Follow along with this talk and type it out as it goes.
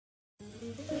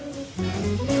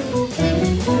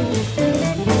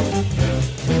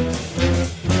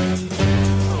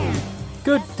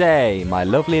Good day, my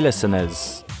lovely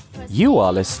listeners. You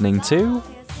are listening to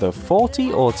the Thoughty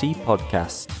Auti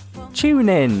Podcast. Tune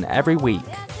in every week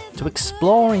to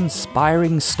explore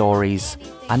inspiring stories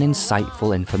and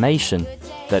insightful information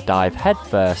that dive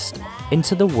headfirst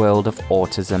into the world of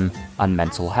autism and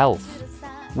mental health.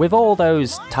 With all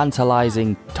those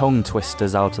tantalizing tongue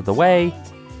twisters out of the way,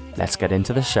 let's get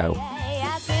into the show.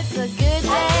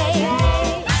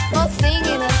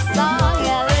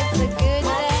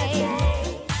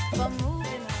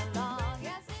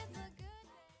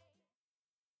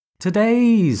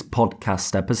 Today's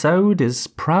podcast episode is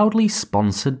proudly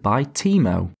sponsored by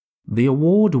Timo, the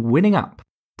award-winning app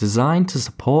designed to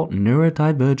support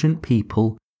neurodivergent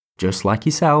people just like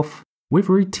yourself with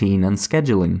routine and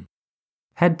scheduling.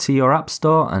 Head to your app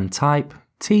store and type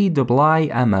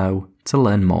TIIMO to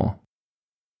learn more.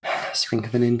 Let's think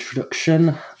of an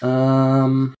introduction.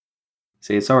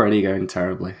 See, it's already going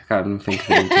terribly. I can't even think of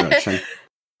an introduction.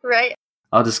 Right.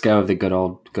 I'll just go with the good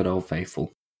old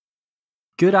faithful.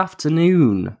 Good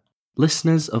afternoon,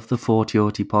 listeners of the Thoughty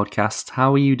Auti Podcast.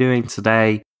 How are you doing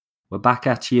today? We're back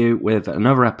at you with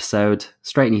another episode,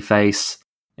 straight in your face,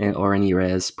 or in your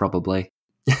ears, probably.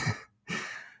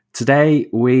 Today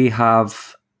we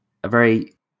have I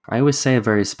always say a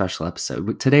very special episode,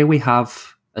 but today we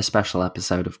have a special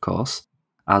episode, of course,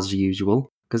 as usual,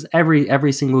 because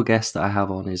every single guest that I have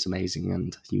on is amazing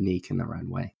and unique in their own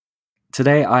way.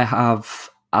 Today I have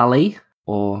Ali,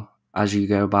 or as you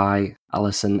go by,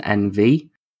 AlisonNV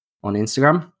on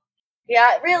Instagram.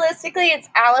 Yeah, realistically, it's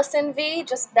AlisonNV,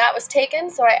 just that was taken,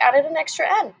 so I added an extra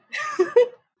N.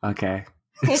 Okay.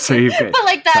 So you've got,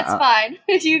 but that's fine.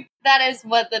 That is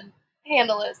what the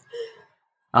handle is.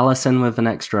 Alison with an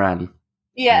extra N.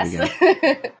 Yes.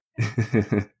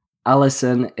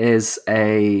 Alison is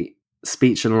a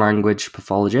speech and language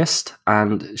pathologist,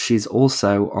 and she's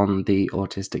also on the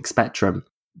autistic spectrum.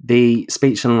 The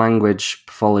speech and language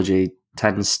pathology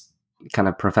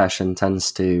profession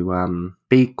tends to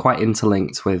be quite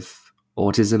interlinked with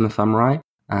autism, if I'm right.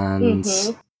 And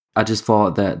I just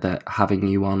thought that having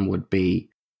you on would be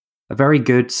a very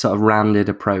good sort of rounded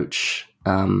approach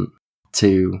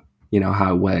to,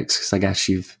 how it works. Because I guess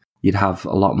you'd have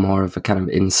a lot more of a kind of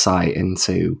insight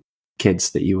into kids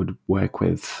that you would work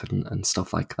with and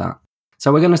stuff like that.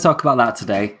 So we're going to talk about that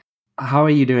today. How are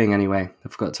you doing anyway? I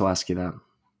forgot to ask you that.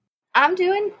 I'm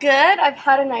doing good. I've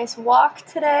had a nice walk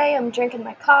today. I'm drinking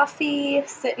my coffee,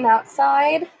 sitting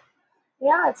outside.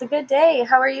 Yeah, it's a good day.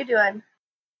 How are you doing?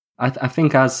 I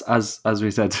think as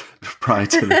we said prior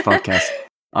to the podcast,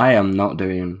 I am not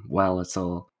doing well at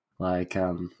all. Like,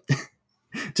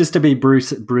 just to be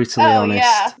brutally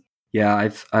honest. Yeah,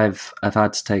 I've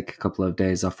had to take a couple of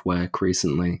days off work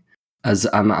recently, as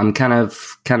I'm kind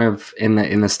of in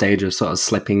the stage of sort of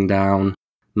slipping down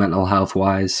mental health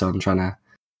wise. So I'm trying to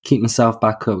keep myself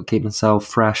back up, keep myself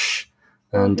fresh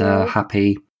and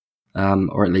happy,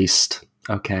 or at least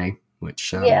okay.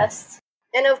 Which yes,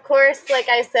 and of course, like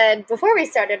I said before we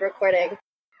started recording,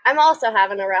 I'm also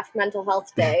having a rough mental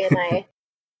health day, and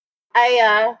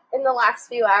I in the last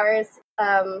few hours,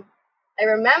 I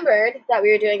remembered that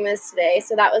we were doing this today,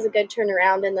 so that was a good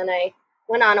turnaround. And then I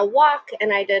went on a walk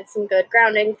and I did some good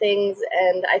grounding things,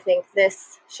 and I think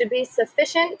this should be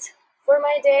sufficient for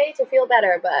my day to feel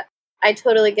better. But I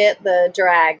totally get the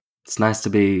drag. It's nice to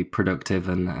be productive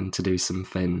and to do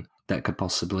something that could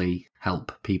possibly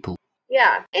help people.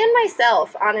 Yeah, and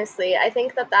myself, honestly. I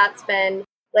think that's been,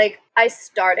 I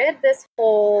started this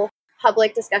whole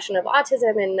public discussion of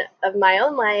autism and of my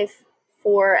own life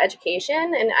for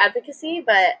education and advocacy,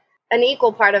 but an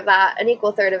equal third of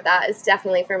that is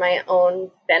definitely for my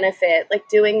own benefit. Like,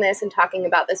 doing this and talking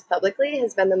about this publicly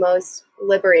has been the most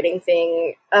liberating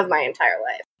thing of my entire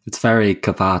life. It's very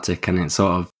cathartic, and it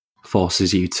sort of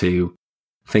forces you to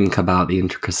think about the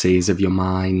intricacies of your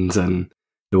mind and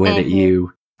the way that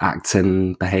you act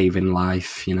and behave in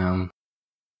life,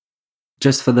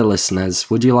 Just for the listeners,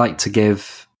 would you like to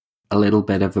give a little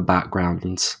bit of a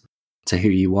background to who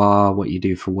you are, what you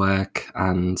do for work,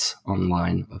 and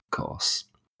online, of course?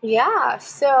 Yeah,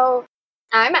 so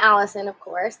I'm Alison, of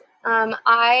course.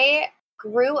 I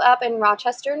grew up in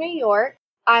Rochester, New York.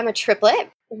 I'm a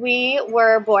triplet. We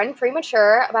were born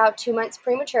premature, about 2 months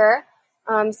premature.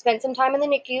 Spent some time in the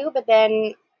NICU, but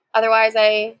then otherwise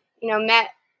I,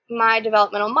 met my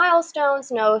developmental milestones,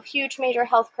 no huge major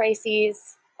health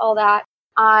crises, all that.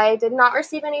 I did not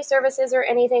receive any services or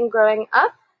anything growing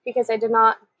up because I did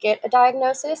not get a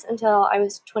diagnosis until I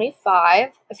was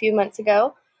 25, a few months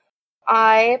ago.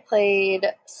 I played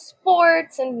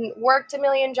sports and worked a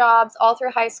million jobs all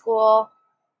through high school.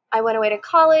 I went away to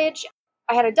college.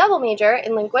 I had a double major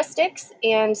in linguistics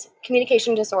and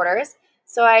communication disorders.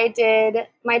 So I did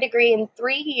my degree in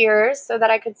 3 years so that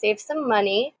I could save some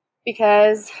money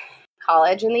because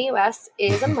college in the US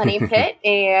is a money pit,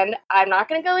 and I'm not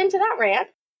going to go into that rant.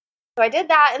 So I did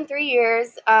that in 3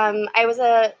 years. I was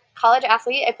a college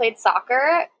athlete. I played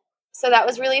soccer. So that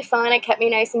was really fun. It kept me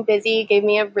nice and busy, gave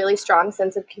me a really strong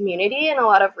sense of community and a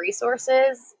lot of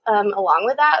resources along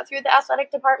with that through the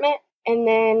athletic department. And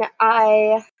then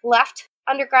I left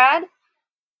undergrad,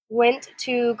 went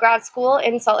to grad school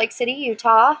in Salt Lake City,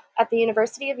 Utah, at the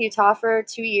University of Utah for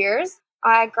 2 years.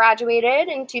 I graduated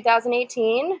in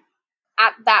 2018.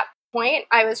 At that point,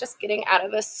 I was just getting out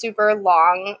of a super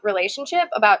long relationship,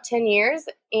 about 10 years,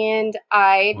 and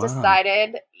I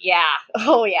decided,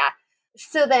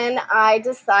 So then I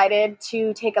decided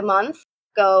to take a month,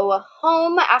 go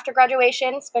home after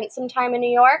graduation, spent some time in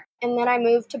New York, and then I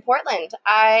moved to Portland.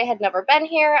 I had never been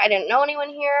here. I didn't know anyone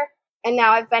here. And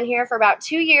now I've been here for about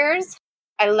 2 years.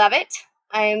 I love it.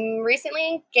 I'm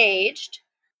recently engaged.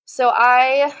 So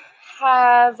I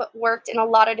have worked in a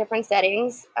lot of different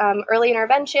settings, early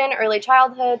intervention, early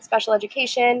childhood, special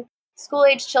education,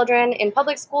 school-age children in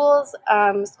public schools,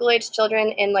 school-age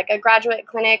children in like a graduate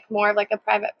clinic, more of like a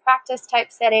private practice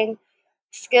type setting,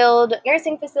 skilled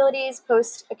nursing facilities,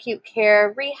 post-acute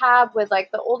care rehab with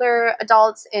like the older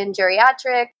adults in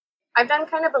geriatric. I've done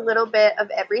kind of a little bit of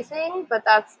everything, but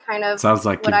that's kind of sounds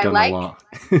like what you've done like. A lot.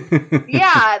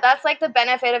 Yeah, that's like the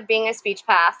benefit of being a speech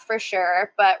path for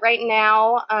sure. But right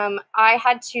now, I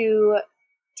had to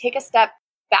take a step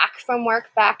back from work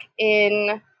back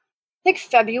in like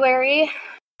February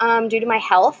due to my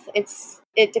health.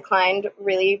 It declined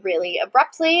really, really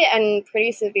abruptly and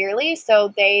pretty severely.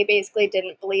 So they basically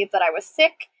didn't believe that I was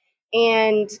sick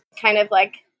and kind of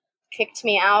like kicked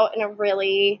me out in a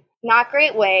really not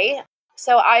great way.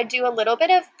 So I do a little bit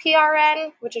of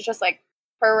PRN, which is just like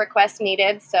per request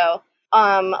needed. So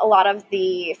a lot of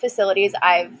the facilities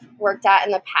I've worked at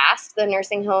in the past, the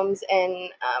nursing homes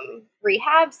and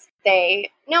rehabs,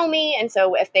 they know me. And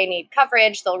so if they need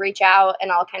coverage, they'll reach out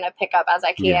and I'll kind of pick up as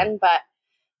I can. Yeah. But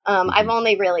I've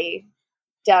only really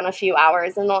done a few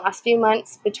hours in the last few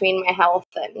months between my health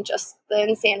and just the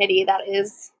insanity that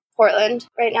is Portland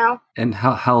right now. And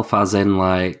health as in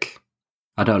like,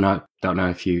 I don't know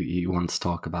if you want to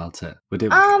talk about it. Would you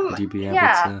be able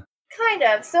to? Kind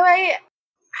of. So I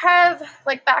have,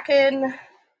 like, back in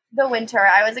the winter,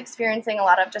 I was experiencing a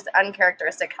lot of just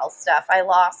uncharacteristic health stuff. I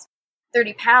lost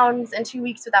 30 pounds in 2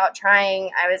 weeks without trying.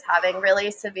 I was having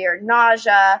really severe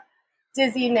nausea,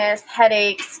 dizziness,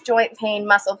 headaches, joint pain,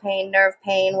 muscle pain, nerve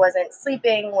pain, wasn't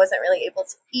sleeping, wasn't really able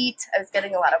to eat. I was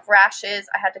getting a lot of rashes.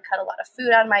 I had to cut a lot of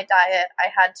food on my diet. I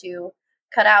had to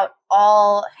cut out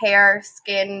all hair,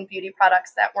 skin, beauty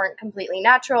products that weren't completely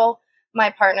natural. My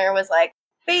partner was like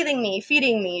bathing me,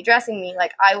 feeding me, dressing me.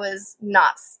 Like I was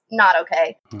not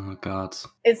okay. Oh God.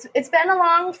 It's been a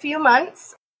long few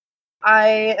months.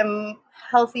 I am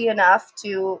healthy enough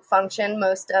to function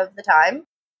most of the time,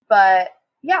 but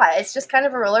yeah, it's just kind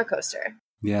of a roller coaster.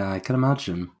 Yeah, I can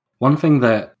imagine. One thing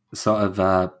that sort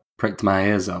of pricked my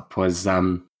ears up was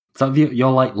sort of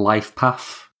your like life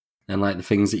path. And like the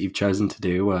things that you've chosen to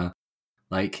do were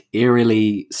like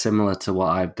eerily similar to what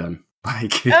I've done.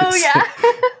 Like,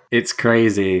 it's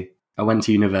crazy. I went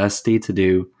to university to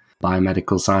do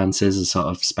biomedical sciences and sort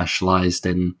of specialized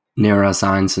in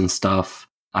neuroscience and stuff.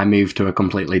 I moved to a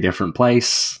completely different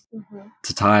place,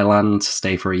 to Thailand, to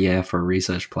stay for a year for a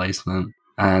research placement.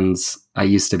 And I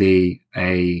used to be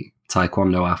a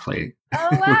taekwondo athlete. Oh,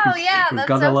 wow, yeah, that's We've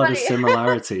got so a lot funny. of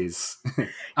similarities.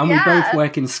 And we both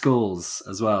work in schools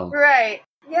as well. Right.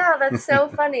 Yeah, that's so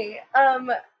funny. And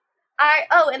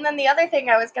then the other thing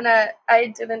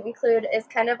I didn't include is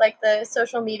kind of like the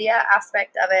social media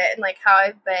aspect of it and like how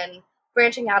I've been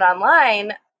branching out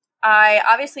online. I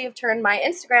obviously have turned my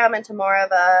Instagram into more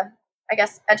of a, I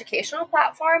guess, educational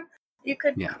platform, you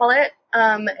could call it.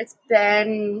 It's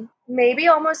been maybe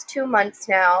almost 2 months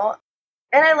now,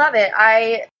 and I love it.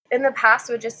 I, in the past,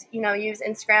 would just, use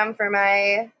Instagram for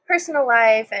my personal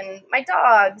life and my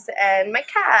dogs and my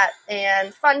cat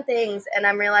and fun things, and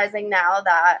I'm realizing now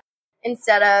that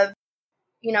instead of,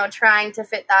 trying to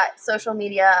fit that social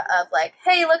media of like,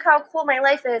 hey, look how cool my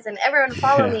life is and everyone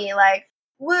follow me, like,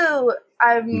 woo,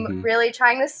 I'm really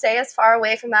trying to stay as far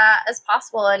away from that as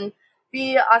possible and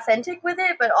be authentic with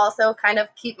it, but also kind of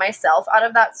keep myself out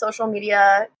of that social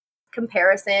media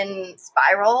comparison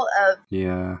spiral of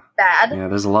bad. Yeah,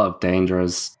 there's a lot of danger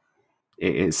as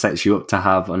it sets you up to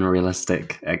have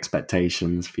unrealistic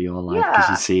expectations for your life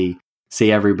because you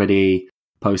see everybody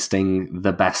posting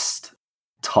the best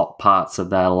top parts of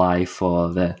their life or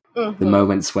the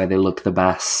moments where they look the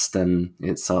best, and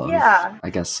it sort of, I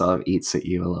guess, sort of eats at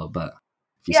you a little bit.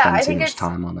 if you Yeah, spend I too think much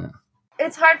time on it.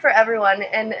 it's hard for everyone,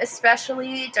 and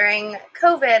especially during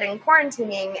COVID and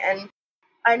quarantining. And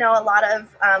I know a lot of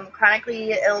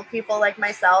chronically ill people like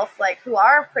myself, like who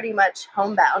are pretty much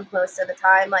homebound most of the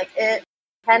time. Like it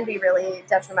can be really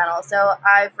detrimental. So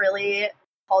I've really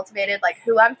cultivated like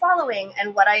who I'm following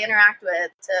and what I interact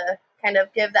with to kind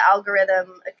of give the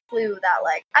algorithm a clue that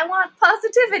like I want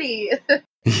positivity.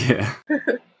 Yeah,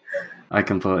 I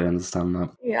completely understand that.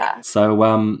 Yeah.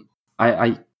 So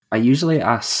I usually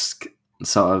ask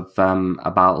sort of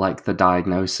about like the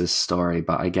diagnosis story,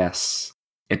 but I guess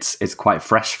it's quite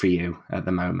fresh for you at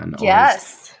the moment.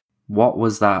 Yes. What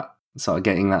was that sort of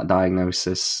getting that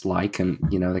diagnosis like, and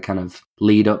the kind of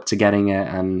lead up to getting it,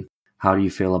 and how do you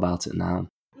feel about it now?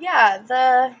 Yeah,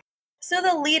 the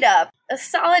lead up, a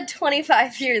solid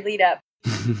 25-year lead up.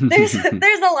 There's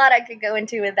a lot I could go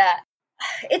into with that.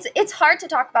 It's hard to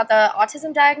talk about the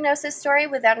autism diagnosis story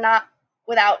without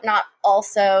not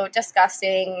also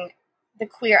discussing the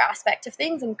queer aspect of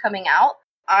things and coming out.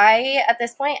 At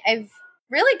this point, I've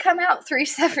really come out 3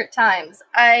 separate times.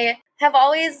 I have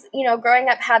always, growing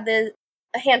up had a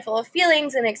handful of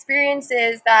feelings and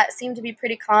experiences that seem to be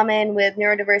pretty common with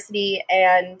neurodiversity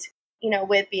and,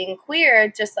 with being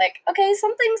queer, just like, okay,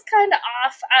 something's kind of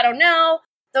off. I don't know,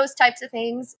 those types of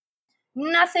things.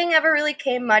 Nothing ever really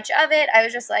came much of it. I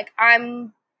was just like,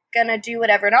 I'm gonna do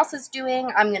what everyone else is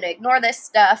doing. I'm gonna ignore this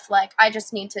stuff. Like, I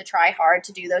just need to try hard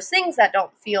to do those things that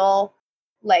don't feel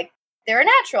like they're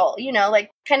natural,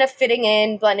 like kind of fitting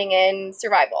in, blending in,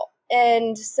 survival.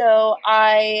 And so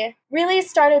I really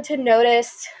started to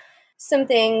notice some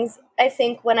things, I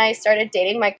think, when I started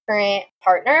dating my current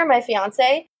partner, my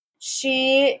fiance.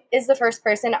 She is the first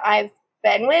person I've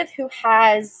been with who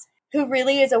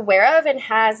really is aware of and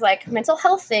has like mental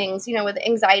health things, with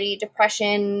anxiety,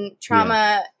 depression,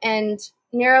 trauma, and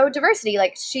neurodiversity.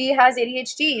 Like she has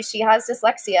ADHD, she has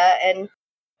dyslexia, and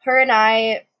her and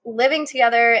I living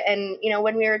together and,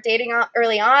 when we were dating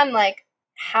early on, like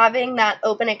having that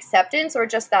open acceptance or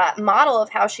just that model of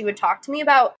how she would talk to me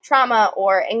about trauma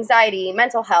or anxiety,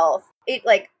 mental health, it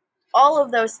like all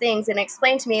of those things, and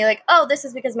explain to me like, oh, this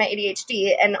is because of my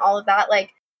ADHD and all of that.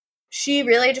 Like, she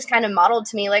really just kind of modeled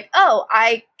to me like, oh,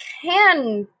 I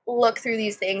can look through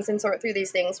these things and sort through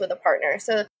these things with a partner.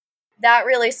 So that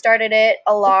really started it,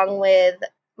 along with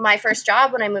my first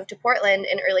job when I moved to Portland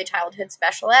in early childhood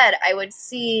special ed. I would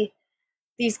see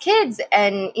these kids,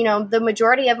 and, the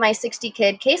majority of my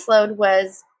 60-kid caseload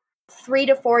was 3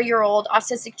 to 4-year-old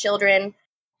autistic children,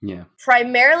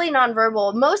 primarily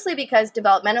nonverbal, mostly because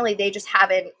developmentally they just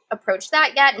haven't approached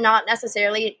that yet, not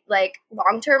necessarily like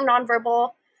long-term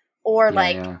nonverbal. Or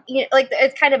like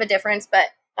it's kind of a difference, but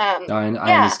I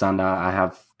understand. I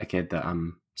have a kid that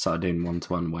I'm sort of doing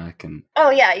one-to-one work, and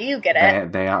you get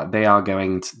it. They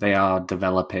are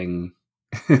developing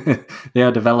they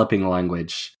are developing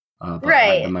language, but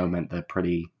at the moment they're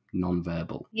pretty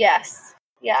nonverbal. Yes,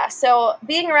 yeah. So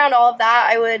being around all of that,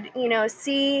 I would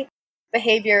see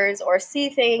behaviors or see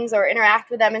things or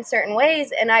interact with them in certain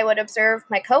ways, and I would observe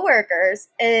my coworkers,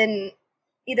 and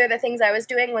either the things I was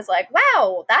doing was like,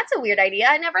 wow, that's a weird idea,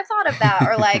 I never thought of that.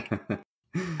 Or like,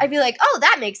 I'd be like, oh,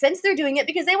 that makes sense. They're doing it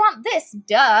because they want this,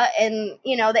 duh. And,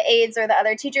 the aides or the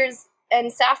other teachers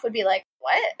and staff would be like,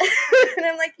 what? And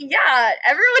I'm like, yeah,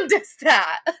 everyone does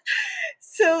that.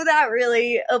 So that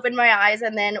really opened my eyes.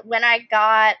 And then when I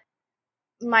got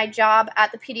my job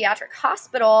at the pediatric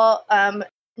hospital,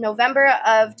 November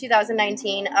of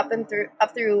 2019,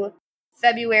 up through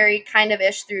February kind of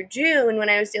ish through June, when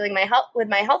I was dealing with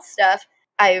my health stuff,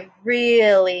 I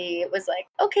really was like,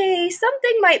 okay,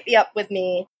 something might be up with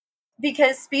me,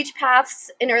 because speech paths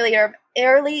in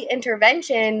early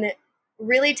intervention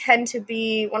really tend to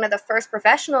be one of the first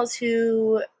professionals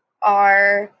who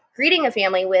are greeting a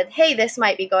family with, hey, this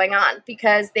might be going on,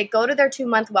 because they go to their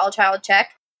 2-month well child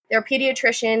check, their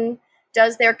pediatrician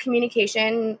does their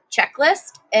communication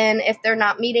checklist, and if they're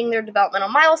not meeting their developmental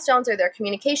milestones or their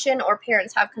communication, or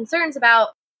parents have concerns about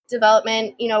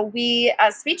development, we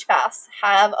as speech paths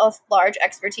have a large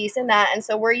expertise in that, and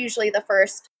so we're usually the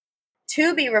first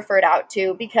to be referred out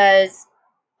to, because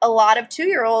a lot of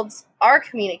 2-year-olds are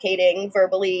communicating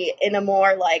verbally in a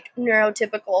more like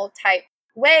neurotypical type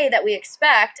way that we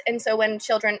expect, and so when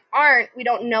children aren't, we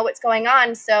don't know what's going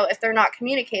on. So if they're not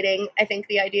communicating, I think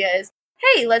the idea is,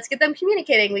 hey, let's get them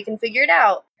communicating. We can figure it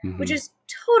out, which is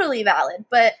totally valid.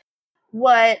 But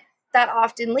what that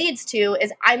often leads to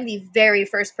is I'm the very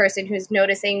first person who's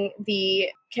noticing the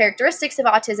characteristics of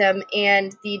autism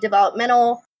and the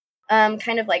developmental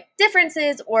kind of like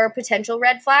differences or potential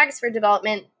red flags for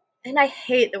development. And I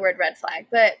hate the word red flag,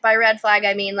 but by red flag,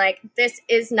 I mean like this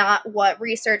is not what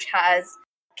research has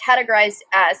categorized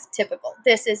as typical.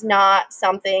 This is not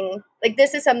something, like,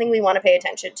 this is something we want to pay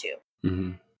attention to.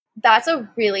 Mm-hmm. That's a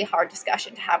really hard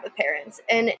discussion to have with parents.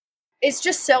 And it's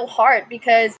just so hard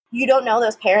because you don't know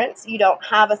those parents. You don't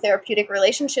have a therapeutic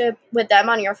relationship with them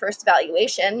on your first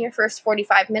evaluation, your first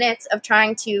 45 minutes of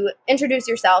trying to introduce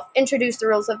yourself, introduce the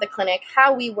rules of the clinic,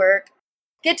 how we work,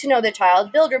 get to know the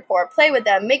child, build rapport, play with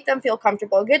them, make them feel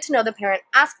comfortable, get to know the parent,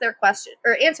 ask their question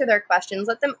or answer their questions,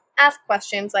 let them ask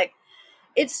questions. Like,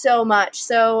 it's so much.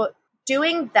 So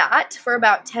doing that for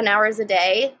about 10 hours a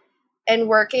day and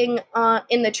working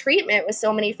in the treatment with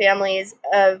so many families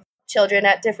of children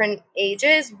at different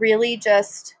ages really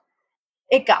just,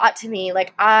 it got to me.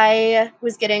 Like, I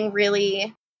was getting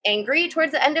really angry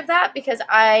towards the end of that because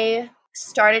I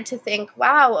started to think,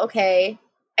 wow, okay,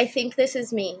 I think this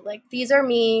is me. Like, these are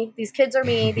me, these kids are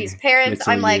me, these parents,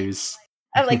 I'm like,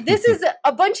 this is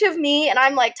a bunch of me. And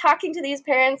I'm like talking to these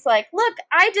parents like, look,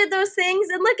 I did those things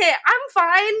and look at, I'm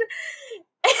fine.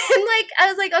 And like, I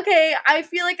was like, okay, I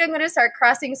feel like I'm going to start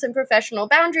crossing some professional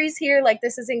boundaries here. Like,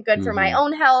 this isn't good for my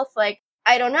own health. Like,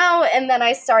 I don't know. And then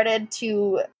I started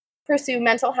to pursue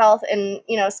mental health and,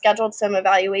 scheduled some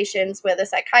evaluations with a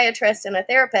psychiatrist and a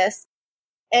therapist.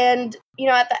 And,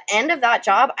 at the end of that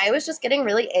job, I was just getting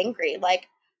really angry. Like,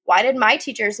 why did my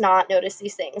teachers not notice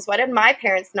these things? Why did my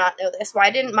parents not know this? Why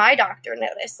didn't my doctor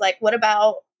notice? Like, what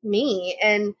about me?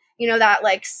 And, that,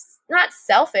 like, not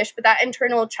selfish, but that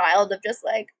internal child of just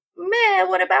like, man,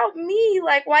 what about me?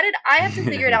 Like, why did I have to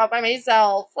figure it out by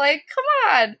myself? Like, come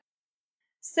on.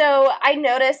 So I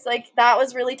noticed, like, that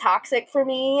was really toxic for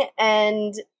me.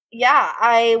 And yeah,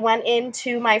 I went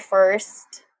into my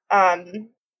first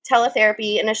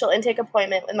teletherapy initial intake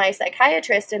appointment with my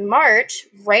psychiatrist in March,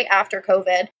 right after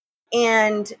COVID.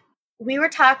 And we were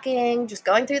talking, just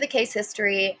going through the case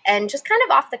history and just kind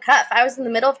of off the cuff. I was in the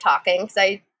middle of talking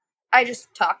because I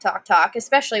just talk,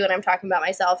 especially when I'm talking about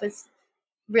myself. It's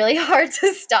really hard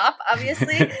to stop,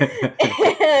 obviously.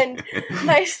 And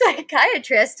my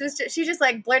psychiatrist she just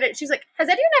like blurted, she's like, has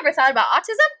anyone ever thought about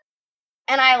autism?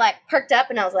 And I like perked up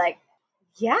and I was like,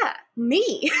 yeah,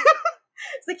 me.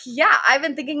 It's like, yeah, I've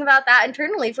been thinking about that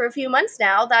internally for a few months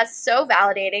now. That's so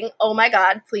validating. Oh my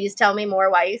God, please tell me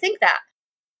more why you think that.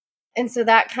 And so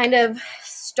that kind of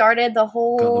started the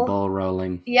whole... Got the ball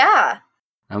rolling. Yeah.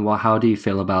 And how do you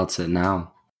feel about it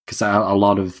now? Because a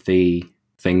lot of the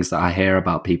things that I hear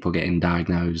about people getting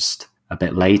diagnosed a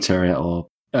bit later or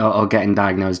getting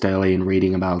diagnosed early and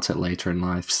reading about it later in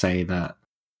life say that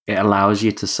it allows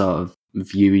you to sort of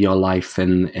view your life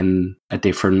in a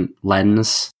different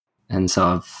lens and sort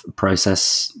of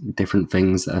process different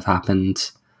things that have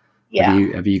happened. Yeah.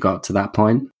 Have you got to that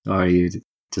point? Or are you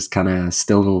just kind of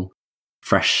still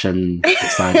fresh and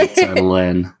excited to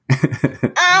learn?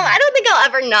 I don't think I'll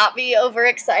ever not be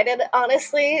overexcited,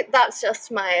 honestly. That's just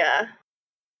my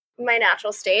my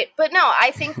natural state. But no,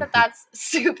 I think that that's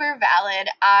super valid.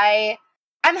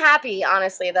 I'm happy,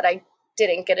 honestly, that I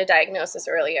didn't get a diagnosis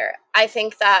earlier. I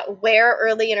think that where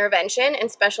early intervention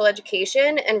and special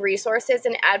education and resources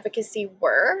and advocacy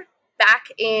were back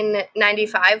in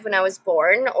 95 when I was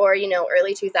born, or,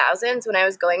 early 2000s when I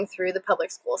was going through the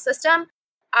public school system,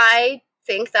 I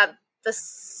think that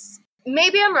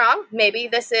maybe I'm wrong. Maybe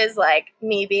this is like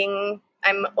me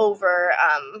I'm over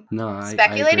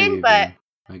speculating, but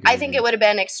I think it would have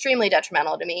been extremely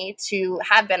detrimental to me to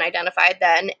have been identified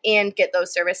then and get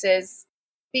those services,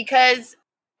 because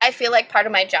I feel like part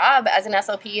of my job as an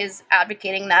SLP is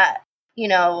advocating that,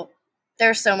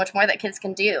 there's so much more that kids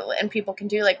can do and people can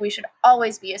do. Like, we should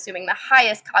always be assuming the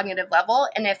highest cognitive level.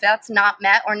 And if that's not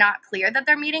met or not clear that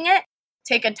they're meeting it,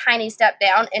 take a tiny step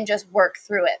down and just work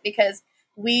through it, because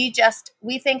we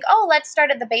think, oh, let's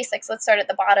start at the basics. Let's start at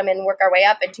the bottom and work our way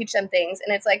up and teach them things.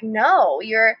 And it's like, no,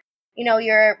 you're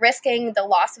risking the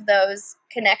loss of those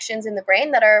connections in the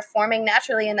brain that are forming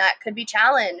naturally and that could be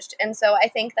challenged. And so I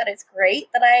think that it's great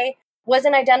that I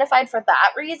wasn't identified for that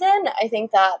reason. I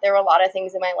think that there were a lot of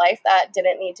things in my life that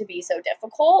didn't need to be so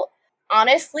difficult.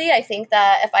 Honestly, I think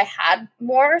that if I had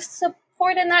more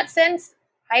support in that sense,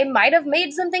 I might have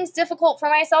made some things difficult for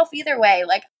myself either way.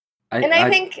 Like, I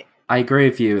think I agree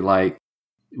with you. Like,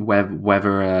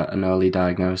 whether an early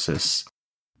diagnosis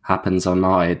happens or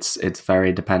not, it's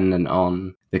very dependent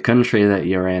on the country that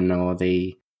you're in or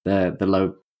the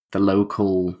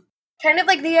local kind of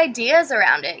like the ideas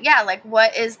around it. Yeah, like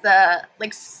what is the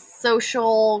like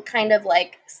social kind of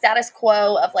like status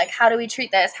quo of like, how do we treat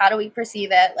this? How do we perceive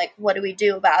it? Like, what do we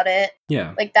do about it?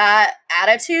 Yeah. Like, that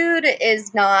attitude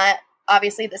is not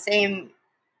obviously the same.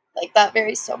 Like, that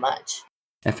varies so much.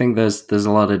 I think there's a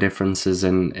lot of differences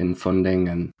in funding,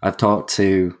 and I've talked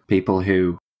to people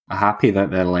who are happy that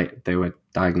they were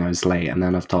diagnosed late, and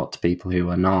then I've talked to people who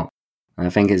are not. And I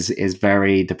think it's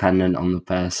very dependent on the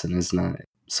person, isn't it?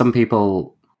 Some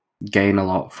people gain a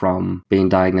lot from being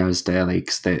diagnosed early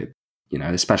because they,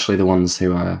 especially the ones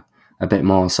who are a bit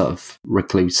more sort of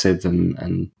reclusive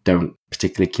and don't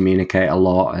particularly communicate a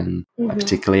lot and are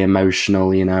particularly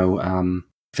emotional,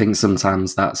 I think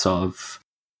sometimes that sort of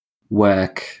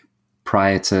work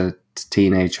prior to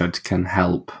teenagehood can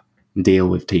help deal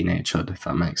with teenagehood, if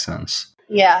that makes sense.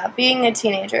 Yeah, being a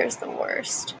teenager is the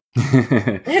worst.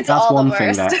 That's all one the thing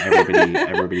worst. that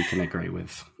everybody can agree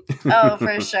with. Oh,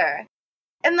 for sure.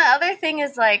 And the other thing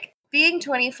is, like, being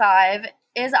 25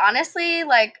 is honestly,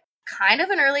 like, kind of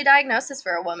an early diagnosis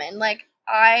for a woman. Like,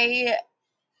 I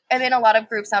am in a lot of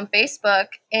groups on Facebook,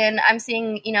 and I'm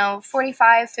seeing,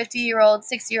 45, 50-year-old,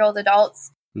 60-year-old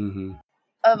adults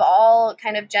of all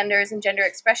kind of genders and gender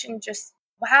expression just,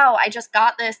 wow, I just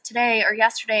got this today or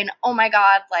yesterday, and oh my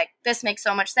God, like, this makes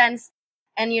so much sense.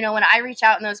 And, when I reach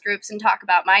out in those groups and talk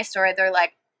about my story, they're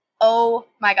like, oh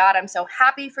my God, I'm so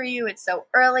happy for you. It's so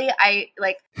early.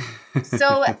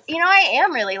 So, I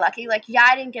am really lucky. Like, yeah,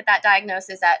 I didn't get that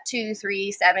diagnosis at 2,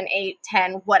 3, 7, 8,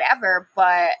 10, whatever,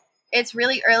 but it's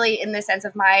really early in the sense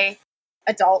of my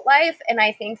adult life. And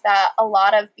I think that a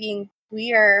lot of being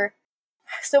queer,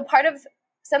 so part of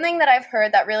something that I've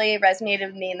heard that really resonated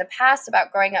with me in the past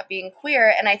about growing up being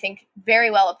queer, and I think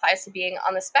very well applies to being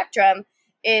on the spectrum,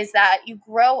 is that you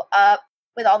grow up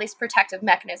with all these protective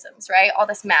mechanisms, right? All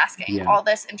this masking, all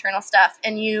this internal stuff,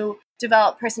 and you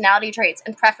develop personality traits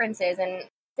and preferences and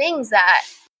things that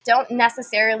don't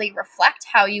necessarily reflect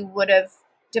how you would have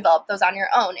developed those on your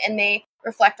own. And they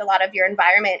reflect a lot of your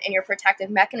environment and your protective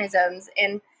mechanisms.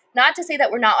 And not to say that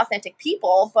we're not authentic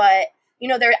people, but,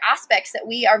 there are aspects that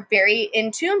we are very in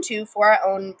tune to for our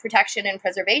own protection and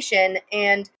preservation.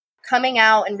 And coming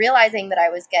out and realizing that I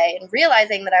was gay and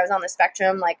realizing that I was on the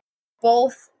spectrum, like,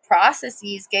 both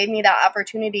processes gave me that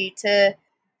opportunity to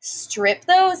strip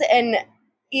those. And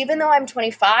even though I'm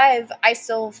 25, I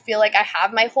still feel like I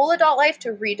have my whole adult life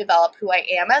to redevelop who I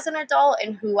am as an adult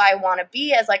and who I want to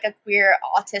be as, like, a queer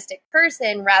autistic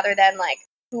person, rather than, like,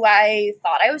 who I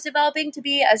thought I was developing to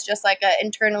be as just, like, an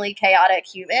internally chaotic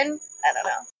human. I don't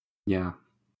know. Yeah.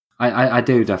 I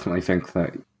do definitely think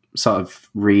that sort of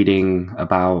reading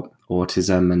about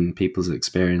autism and people's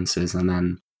experiences and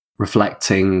then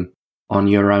reflecting on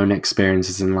your own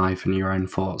experiences in life and your own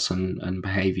thoughts and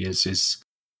behaviors is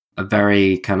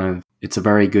it's a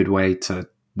very good way to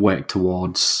work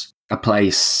towards a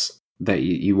place that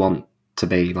you want to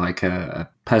be, like a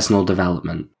personal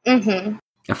development.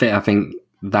 I think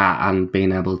that, and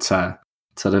being able to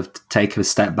sort of take a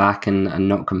step back and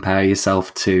not compare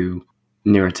yourself to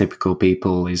neurotypical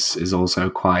people is also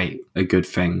quite a good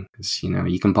thing, because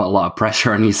you can put a lot of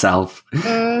pressure on yourself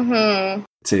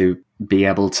to be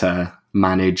able to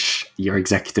manage your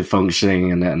executive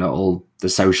functioning and all the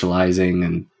socializing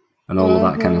and all of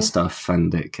that kind of stuff,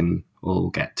 and it can all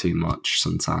get too much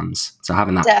sometimes. So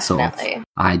having that sort of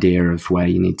idea of where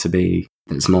you need to be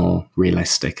that's more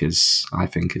realistic I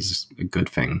think is a good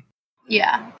thing.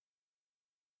 Yeah.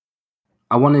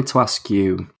 I wanted to ask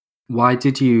you, why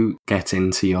did you get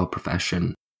into your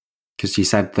profession? Because you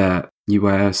said that you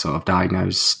were sort of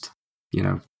diagnosed,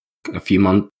 a few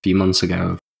months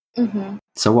ago.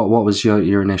 So what was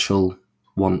your initial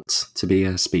want to be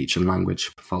a speech and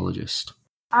language pathologist?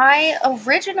 I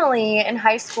originally in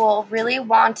high school really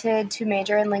wanted to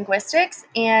major in linguistics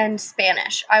and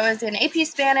Spanish. I was in AP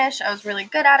Spanish. I was really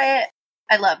good at it.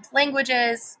 I loved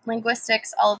languages,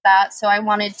 linguistics, all of that. So I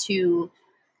wanted to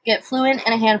get fluent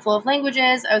in a handful of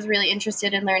languages. I was really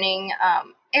interested in learning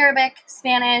Arabic,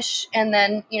 Spanish, and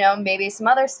then, maybe some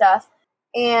other stuff.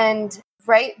 And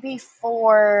right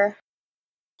before,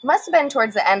 must have been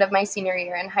towards the end of my senior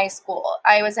year in high school,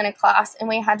 I was in a class and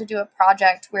we had to do a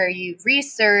project where you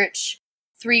research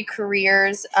 3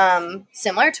 careers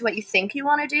similar to what you think you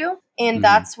want to do. And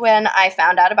that's when I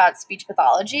found out about speech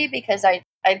pathology, because I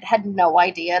had no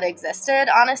idea it existed,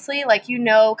 honestly. Like,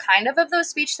 kind of those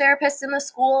speech therapists in the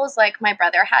schools. Like, my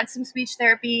brother had some speech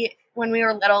therapy when we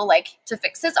were little, like, to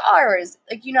fix his R's.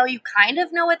 Like, you kind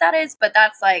of know what that is, but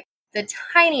that's, like, the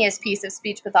tiniest piece of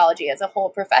speech pathology as a whole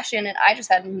profession, and I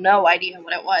just had no idea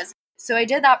what it was. So I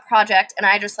did that project, and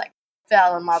I just, like,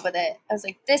 fell in love with it. I was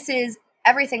like, this is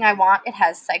everything I want. It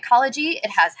has psychology,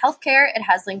 it has healthcare, it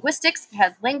has linguistics, it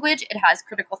has language, it has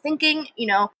critical thinking,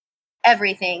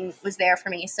 everything was there for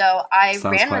me. So I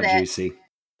ran with it. Juicy.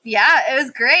 Yeah, it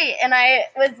was great. And I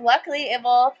was luckily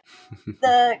able,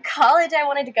 the college I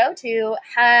wanted to go to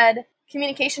had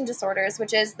communication disorders,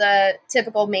 which is the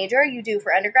typical major you do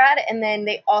for undergrad. And then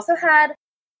they also had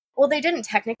well, they didn't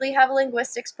technically have a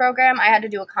linguistics program. I had to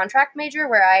do a contract major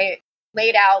where I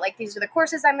laid out, like, these are the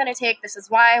courses I'm going to take. This is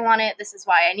why I want it. This is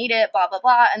why I need it, blah, blah,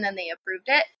 blah. And then they approved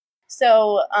it.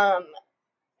 So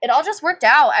it all just worked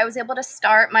out. I was able to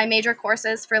start my major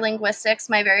courses for linguistics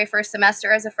my very first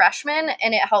semester as a freshman,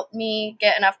 and it helped me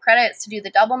get enough credits to do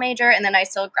the double major. And then I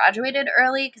still graduated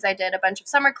early because I did a bunch of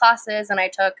summer classes and I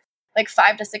took like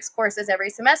 5 to 6 courses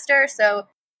every semester. So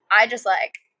I just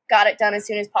like got it done as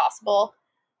soon as possible.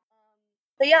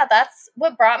 But yeah, that's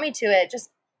what brought me to it.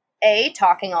 Just A,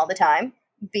 talking all the time.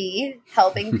 B,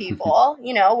 helping people,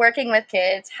 working with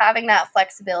kids, having that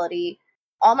flexibility.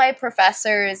 All my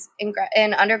professors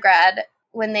in undergrad,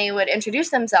 when they would introduce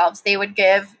themselves, they would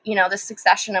give, the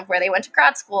succession of where they went to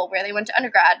grad school, where they went to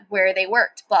undergrad, where they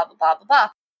worked, blah, blah, blah, blah, blah.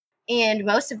 And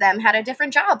most of them had a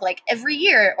different job, like every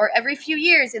year or every few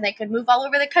years, and they could move all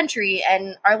over the country.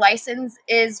 And our license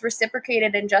is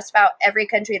reciprocated in just about every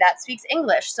country that speaks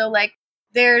English. So, like,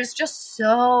 there's just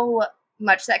so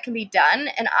much that can be done.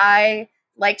 And I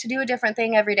like to do a different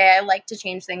thing every day. I like to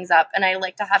change things up, and I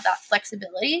like to have that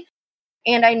flexibility.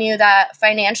 And I knew that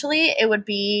financially it would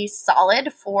be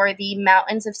solid for the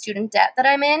mountains of student debt that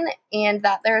I'm in, and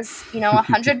that there's,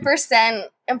 100%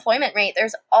 employment rate.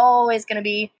 There's always going to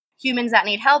be humans that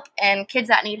need help and kids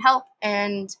that need help.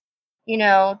 And,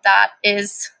 that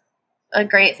is a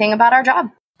great thing about our job.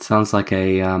 Sounds like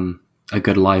a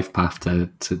good life path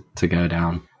to go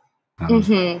down.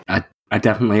 I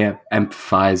definitely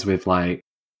empathize with like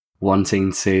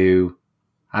wanting to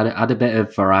add a bit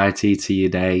of variety to your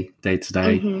day to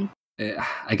day.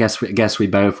 I guess we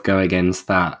both go against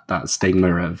that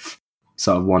stigma of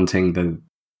sort of wanting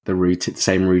the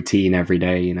same routine every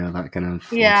day. That kind of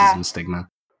autism stigma.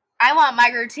 I want my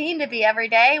routine to be every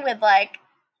day with like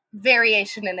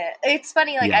variation in it. It's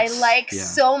funny, like I like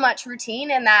so much routine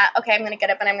in that, okay, I'm going to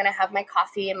get up and I'm going to have my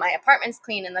coffee and my apartment's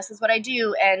clean and this is what I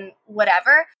do and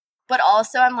whatever. But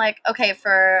also I'm like, okay,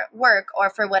 for work or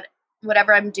for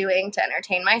whatever I'm doing to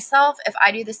entertain myself, if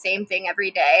I do the same thing every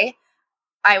day,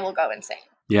 I will go insane.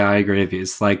 Yeah, I agree with you.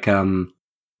 It's like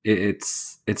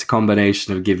it's a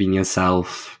combination of giving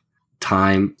yourself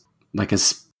time, like a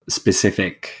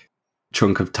specific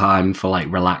chunk of time for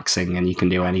like relaxing, and you can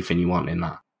do anything you want in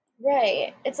that.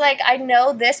 Right. It's like I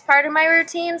know this part of my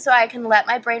routine, so I can let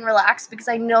my brain relax because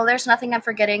I know there's nothing I'm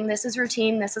forgetting. This is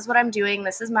routine. This is what I'm doing.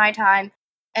 This is my time.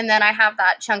 And then I have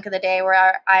that chunk of the day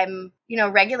where I'm,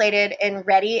 regulated and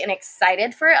ready and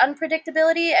excited for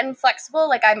unpredictability and flexible.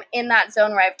 Like I'm in that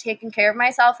zone where I've taken care of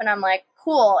myself and I'm like,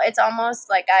 cool. It's almost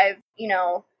like I've,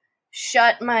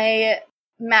 shut my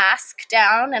mask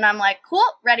down and I'm like, cool,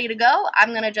 ready to go. I'm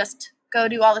going to just go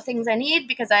do all the things I need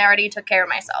because I already took care of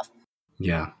myself.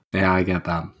 Yeah, I get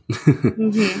that.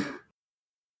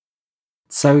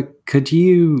 So could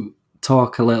you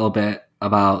talk a little bit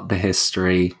about the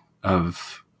history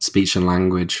of speech and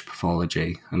language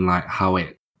pathology and like how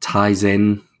it ties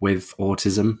in with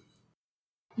autism?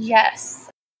 Yes.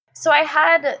 So I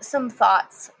had some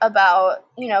thoughts about,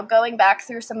 going back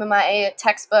through some of my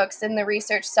textbooks and the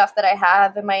research stuff that I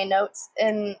have in my notes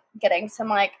and getting some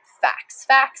like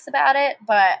facts about it.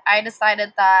 But I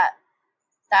decided that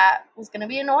was going to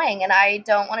be annoying and I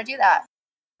don't want to do that.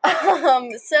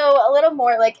 So a little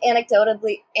more like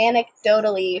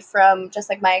anecdotally from just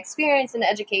like my experience in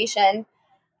education.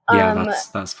 Yeah,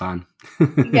 that's fine.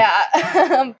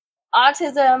 Yeah.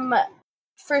 Autism,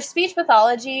 for speech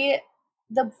pathology,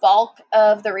 the bulk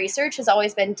of the research has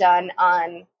always been done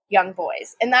on young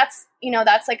boys. And that's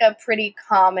like a pretty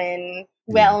common,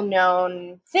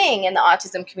 well-known thing in the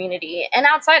autism community and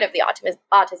outside of the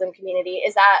autism community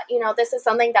is that, this is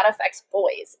something that affects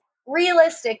boys.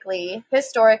 Realistically,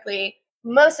 historically,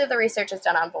 most of the research is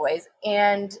done on boys,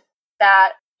 and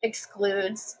that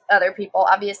excludes other people,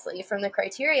 obviously, from the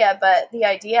criteria. But the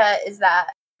idea is that,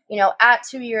 at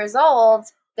 2 years old,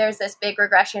 there's this big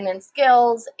regression in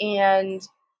skills and,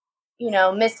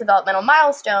 missed developmental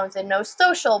milestones and no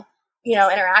social,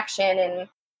 interaction and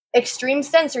extreme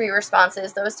sensory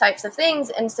responses, those types of things.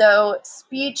 And so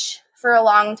speech for a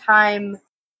long time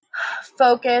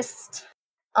focused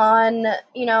on,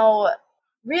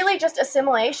 really just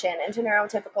assimilation into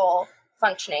neurotypical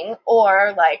functioning,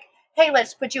 or like, hey,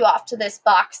 let's put you off to this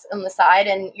box on the side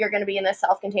and you're going to be in this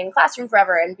self-contained classroom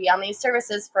forever and be on these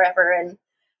services forever. And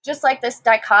just like this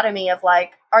dichotomy of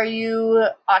like, are you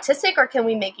autistic or can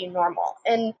we make you normal?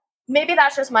 And maybe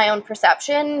that's just my own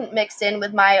perception mixed in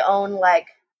with my own like,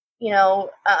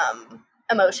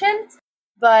 emotions,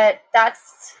 but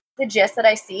that's the gist that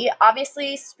I see.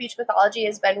 Obviously, speech pathology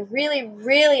has been really,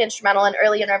 really instrumental in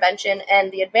early intervention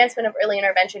and the advancement of early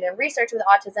intervention and research with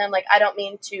autism. Like, I don't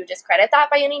mean to discredit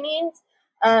that by any means.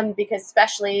 because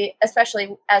especially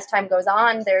as time goes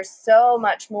on, there's so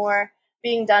much more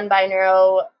being done by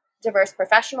neurodiverse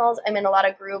professionals. I'm in a lot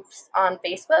of groups on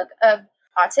Facebook of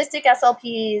autistic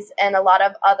SLPs and a lot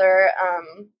of other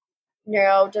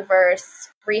neurodiverse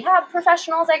rehab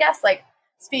professionals, I guess, like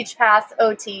speech paths,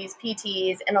 OTs,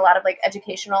 PTs, and a lot of like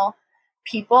educational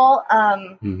people.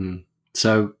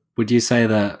 So would you say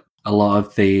that a lot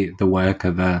of the work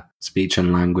of a speech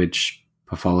and language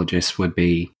pathologist would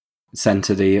be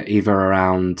centered either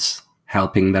around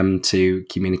helping them to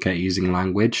communicate using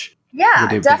language? Yeah,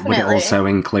 definitely. Would it also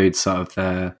include sort of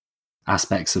the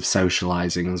aspects of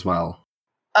socializing as well?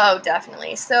 Oh,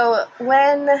 definitely. So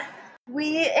when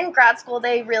in grad school,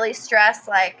 they really stress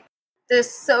like the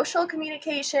social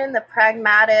communication, the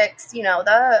pragmatics,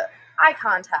 the eye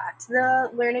contact, the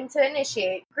learning to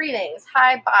initiate, greetings,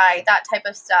 hi, bye, that type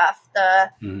of stuff,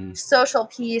 the social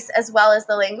piece as well as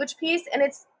the language piece. And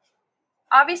it's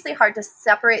obviously hard to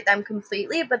separate them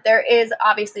completely, but there is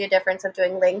obviously a difference of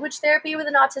doing language therapy with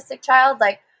an autistic child.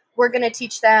 Like we're going to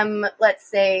teach them, let's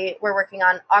say we're working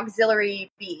on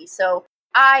auxiliary B. So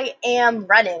I am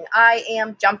running, I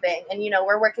am jumping, and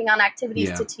we're working on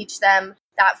activities to teach them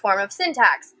that form of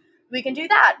syntax. We can do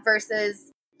that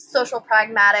versus social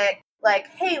pragmatic, like,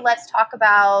 hey, let's talk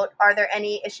about, are there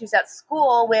any issues at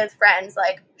school with friends?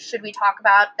 Like, should we talk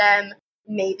about them?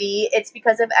 Maybe it's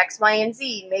because of X, Y, and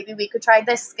Z. Maybe we could try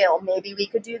this skill. Maybe we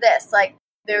could do this. Like,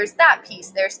 there's that piece.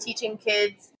 There's teaching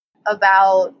kids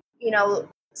about,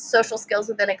 social skills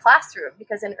within a classroom,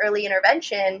 because in early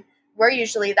intervention, we're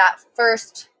usually that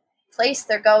first place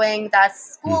they're going,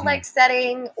 that's school-like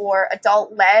setting or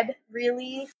adult-led,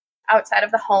 really, outside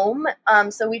of the home.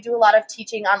 So we do a lot of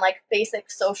teaching on like basic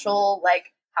social,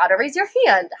 like how to raise your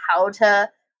hand, how to,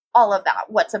 all of that,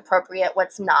 what's appropriate,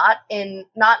 what's not, in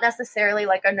not necessarily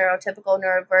like a neurotypical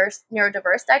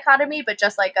neurodiverse dichotomy, but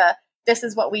just like this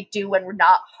is what we do when we're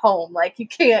not home. Like you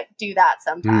can't do that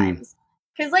sometimes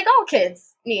because like all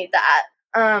kids need that.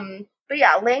 But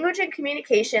yeah, language and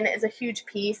communication is a huge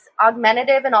piece.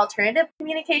 Augmentative and alternative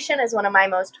communication is one of my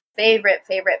most favorite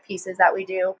pieces that we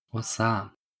do. What's that?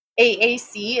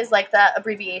 AAC is like the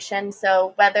abbreviation.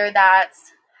 So whether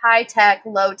that's high tech,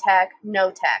 low tech,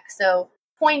 no tech. So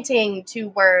pointing to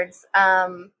words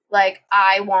like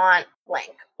I want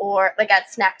blank, or like at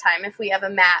snack time, if we have a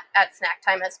mat at snack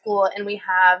time at school and we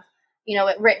have,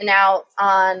 it written out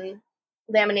on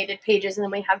laminated pages, and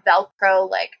then we have Velcro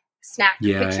like snack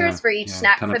pictures for each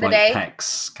snack kind for of the like day.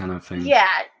 PECs kind of thing. Yeah,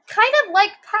 kind of like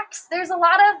PECs. There's a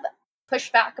lot of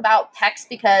pushback about PECs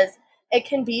because it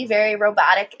can be very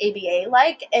robotic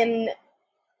ABA-like, and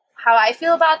how I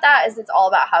feel about that is it's all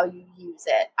about how you use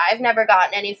it. I've never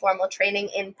gotten any formal training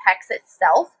in PECs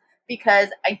itself because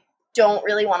I don't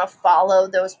really want to follow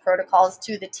those protocols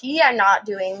to the T. I'm not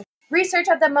doing research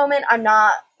at the moment. I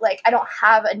don't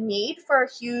have a need for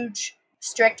huge,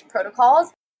 strict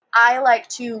protocols. I like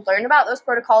to learn about those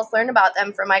protocols, learn about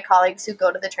them from my colleagues who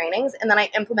go to the trainings, and then I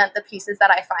implement the pieces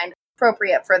that I find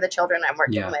appropriate for the children I'm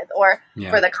working with or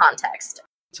for the context.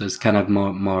 So it's kind of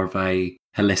more of a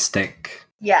holistic.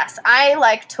 Yes, I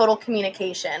like total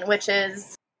communication, which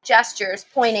is gestures,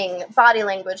 pointing, body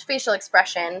language, facial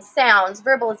expression, sounds,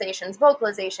 verbalizations,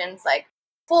 vocalizations, like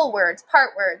full words,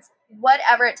 part words,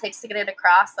 whatever it takes to get it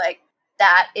across. Like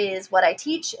that is what I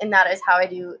teach, and that is how I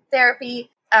do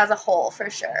therapy as a whole, for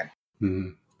sure.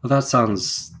 Well, that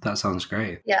sounds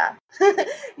great. Yeah.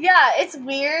 Yeah, it's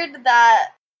weird that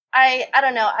I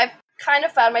don't know, I've kind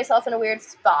of found myself in a weird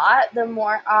spot the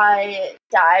more I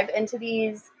dive into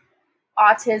these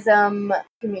autism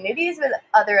communities with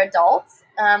other adults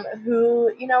who,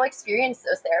 experience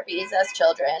those therapies as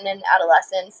children and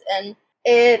adolescents. And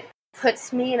it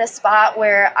puts me in a spot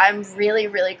where I'm really,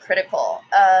 really critical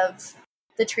of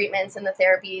the treatments and the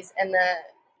therapies and the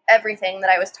everything that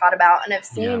I was taught about and have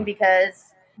seen because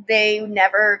they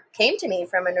never came to me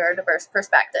from a neurodiverse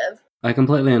perspective. I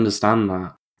completely understand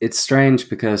that. It's strange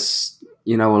because,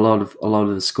 a lot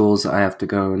of the schools that I have to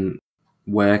go and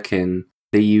work in,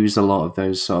 they use a lot of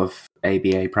those sort of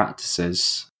ABA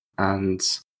practices. And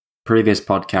previous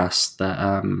podcast that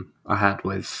I had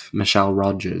with Michelle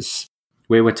Rogers,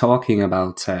 we were talking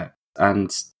about it,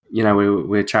 and we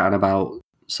were chatting about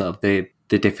sort of the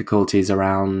difficulties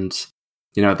around,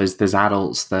 there's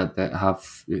adults that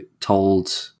have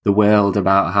told the world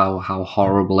about how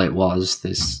horrible it was.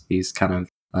 There's these kind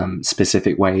of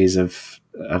specific ways of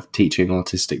teaching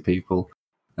autistic people,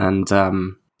 and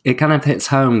it kind of hits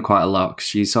home quite a lot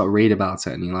because you sort of read about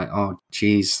it and you're like, oh,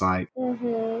 geez, like,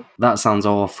 that sounds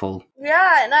awful.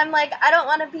 Yeah, and I'm like, I don't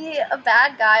want to be a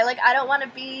bad guy. Like, I don't want to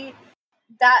be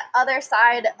that other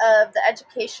side of the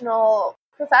educational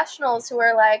professionals who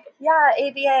are like, yeah,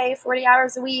 ABA, 40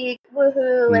 hours a week,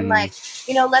 woohoo, and like,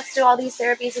 let's do all these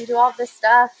therapies and do all this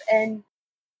stuff. And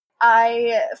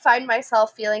I find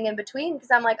myself feeling in between because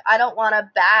I'm like, I don't want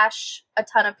to bash a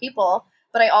ton of people,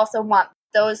 but I also want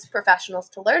those professionals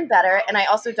to learn better. And I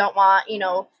also don't want,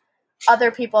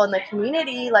 other people in the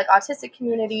community, like autistic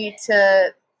community,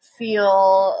 to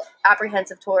feel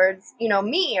apprehensive towards,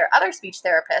 me or other speech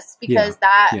therapists because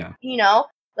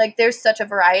like there's such a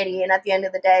variety. And at the end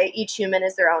of the day, each human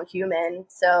is their own human.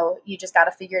 So you just got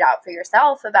to figure it out for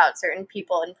yourself about certain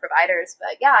people and providers.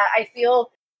 But yeah, I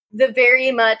feel very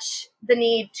much the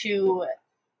need to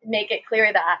make it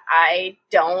clear that I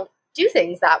don't do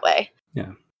things that way.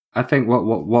 Yeah. I think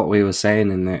what we were saying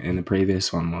in the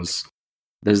previous one was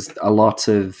there's a lot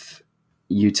of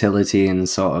utility in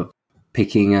sort of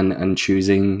picking and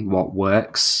choosing what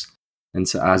works. And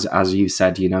so as you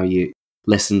said, you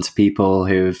listen to people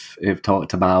who've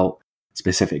talked about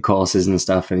specific courses and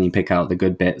stuff, and you pick out the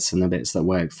good bits and the bits that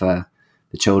work for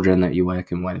the children that you're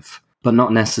working with, but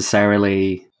not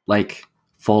necessarily like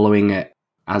following it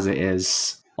as it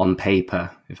is on paper,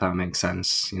 if that makes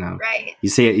sense. Right. You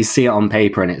see it on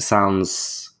paper and it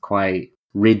sounds quite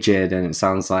rigid, and it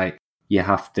sounds like you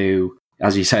have to,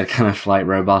 as you said, kind of like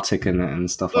robotic and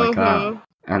stuff like that.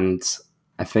 And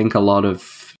I think a lot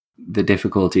of the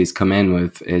difficulties come in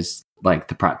with is like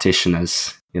the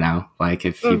practitioners, like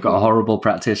if you've got a horrible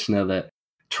practitioner that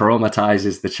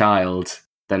traumatizes the child,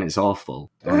 then it's awful.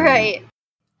 Right.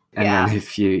 And then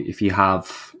if you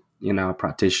have, a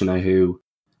practitioner who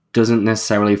doesn't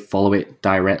necessarily follow it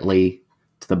directly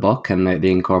to the book, and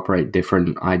they incorporate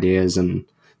different ideas and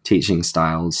teaching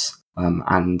styles,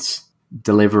 and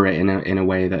deliver it in a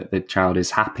way that the child is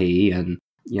happy, and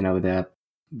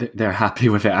they're happy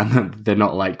with it, and they're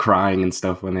not like crying and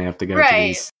stuff when they have to go to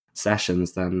these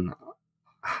sessions, then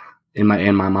in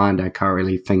my mind I can't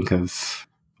really think of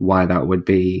why that would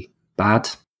be bad.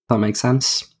 If that makes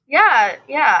sense.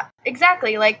 Yeah,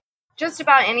 exactly. Like just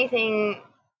about anything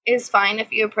is fine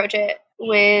if you approach it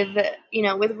with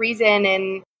reason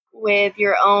and with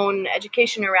your own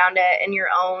education around it and your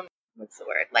own,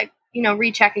 like,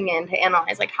 rechecking in to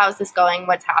analyze, like, how's this going?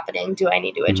 What's happening? Do I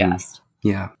need to adjust?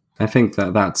 Yeah. I think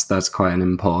that's quite an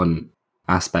important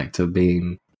aspect of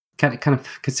being kind of,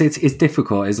 because it's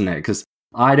difficult, isn't it? Because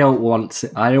I don't want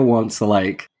to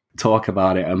like talk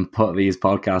about it and put these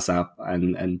podcasts up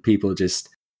and people just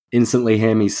instantly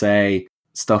hear me say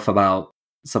stuff about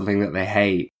something that they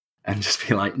hate and just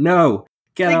be like, no,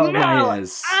 get out of my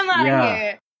ears. I'm out of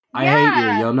here. I hate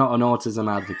you. You're not an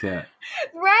autism advocate.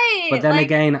 Right. But then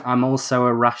again, I'm also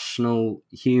a rational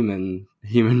human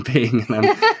being,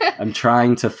 and I'm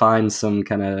trying to find some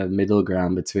kind of middle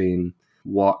ground between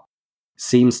what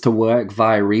seems to work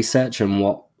via research and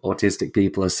what autistic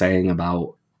people are saying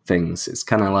about things. It's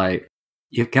kind of like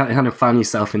you kind of find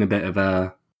yourself in a bit of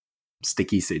a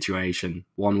sticky situation.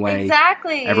 One way,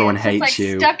 exactly, everyone it's hates like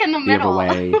you. Stuck in the middle. The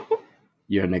other way,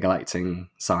 you're neglecting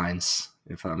science.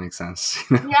 If that makes sense.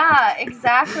 Yeah,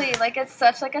 exactly. Like it's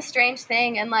such like a strange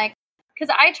thing, and like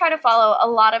because I try to follow a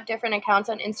lot of different accounts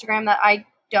on Instagram that I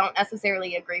don't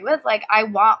necessarily agree with. Like I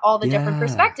want all the different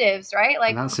perspectives, right?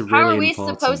 Like how are we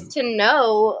supposed to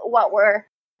know what we're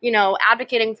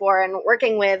advocating for and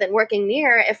working with and working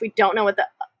near if we don't know what the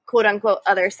quote unquote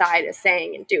other side is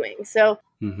saying and doing? So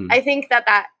I think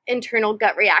that internal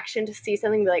gut reaction to see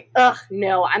something like, ugh,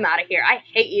 no, I'm out of here. I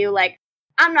hate you. Like,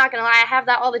 I'm not going to lie. I have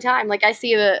that all the time. Like I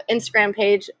see an Instagram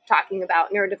page talking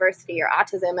about neurodiversity or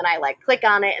autism, and I like click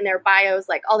on it and their bios,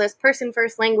 like all this person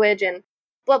first language and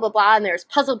blah, blah, blah. And there's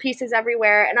puzzle pieces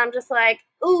everywhere. And I'm just like,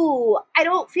 ooh, I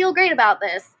don't feel great about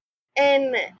this.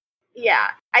 And yeah,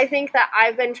 I think that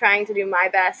I've been trying to do my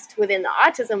best within the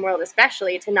autism world,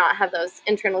 especially to not have those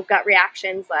internal gut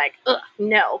reactions like, ugh,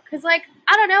 no. Because like,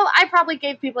 I don't know, I probably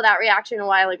gave people that reaction a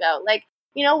while ago. Like,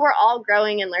 we're all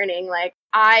growing and learning. Like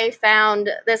I found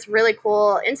this really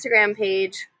cool Instagram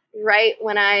page right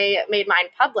when I made mine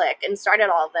public and started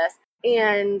all of this.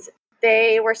 And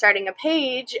they were starting a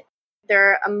page.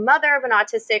 They're a mother of an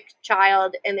autistic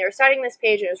child, and they were starting this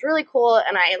page, and it was really cool.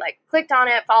 And I like clicked on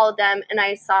it, followed them, and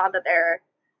I saw that their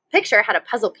picture had a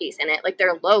puzzle piece in it, like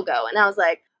their logo. And I was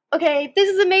like, okay, this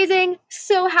is amazing.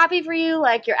 So happy for you.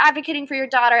 Like you're advocating for your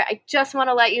daughter. I just want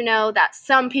to let you know that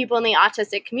some people in the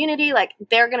autistic community, like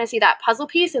they're going to see that puzzle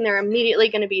piece and they're immediately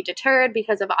going to be deterred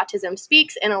because of Autism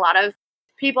Speaks. And a lot of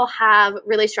people have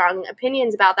really strong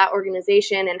opinions about that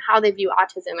organization and how they view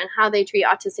autism and how they treat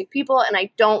autistic people. And I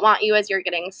don't want you, as you're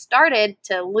getting started,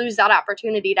 to lose that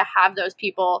opportunity to have those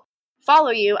people follow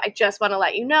you. I just want to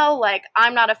let you know, like,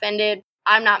 I'm not offended.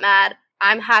 I'm not mad.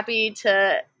 I'm happy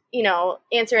to,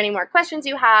 answer any more questions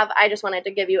you have. I just wanted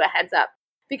to give you a heads up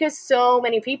because so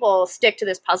many people stick to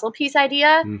this puzzle piece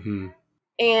idea. Mm-hmm.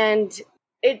 And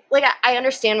I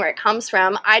understand where it comes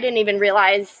from. I didn't even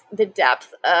realize the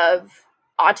depth of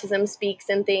autism speaks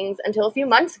and things until a few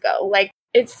months ago. Like,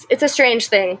 it's a strange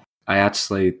thing. I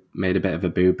actually made a bit of a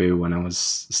boo-boo when I was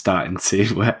starting to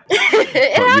put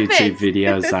YouTube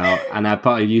videos out. And I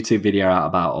put a YouTube video out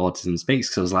about Autism Speaks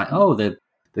because I was like, oh, they've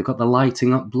got the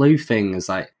lighting up blue thing. It's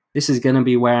like, this is going to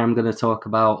be where I'm going to talk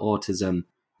about autism.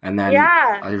 And then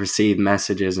I received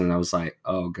messages and I was like,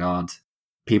 oh, God,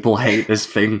 people hate this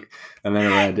thing. And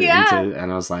then I read it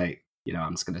and I was like,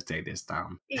 I'm just going to take this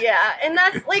down. Yeah, and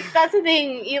that's the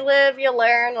thing. You live, you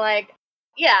learn,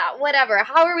 whatever.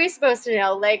 How are we supposed to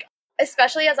know? Like,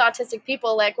 especially as autistic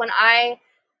people,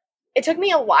 it took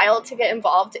me a while to get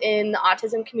involved in the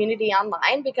autism community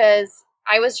online because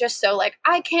I was just so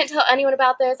I can't tell anyone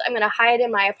about this. I'm going to hide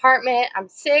in my apartment. I'm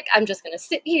sick. I'm just going to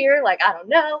sit here. I don't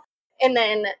know. And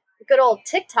then good old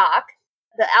TikTok,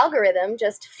 the algorithm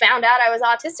just found out I was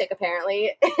autistic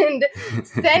apparently and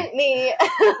sent me,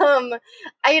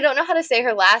 I don't know how to say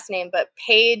her last name, but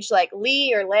Paige,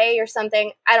 Lee or Lay or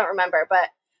something. I don't remember, but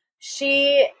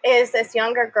she is this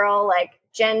younger girl,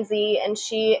 Gen Z, and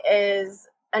she is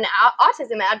an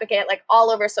autism advocate,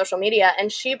 all over social media.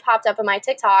 And she popped up on my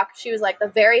TikTok. She was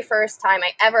the very first time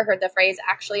I ever heard the phrase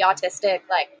actually autistic.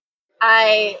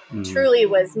 I truly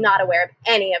was not aware of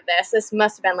any of this. This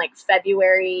must have been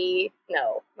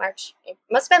March. It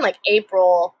must have been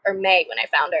April or May when I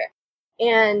found her.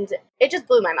 And it just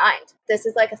blew my mind. This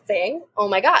is a thing. Oh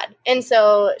my God. And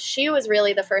so she was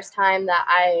really the first time that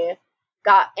I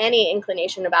got any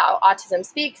inclination about Autism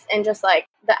Speaks and just the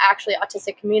actually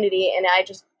autistic community. And I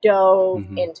just dove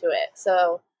into it.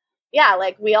 So yeah,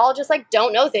 we all just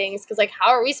don't know things because how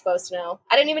are we supposed to know?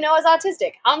 I didn't even know I was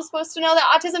autistic. How am I supposed to know that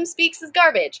Autism Speaks is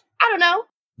garbage? I don't know.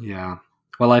 Yeah.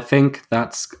 Well, I think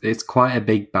it's quite a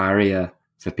big barrier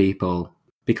for people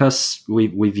because we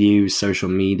view social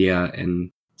media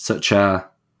in such a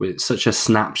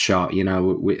snapshot.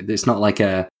 It's not like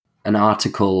an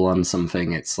article on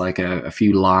something. It's a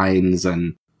few lines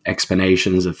and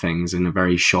explanations of things in a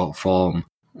very short form.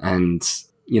 And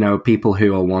people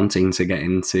who are wanting to get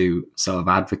into sort of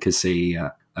advocacy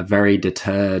are very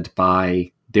deterred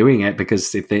by doing it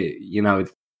because if they,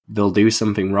 they'll do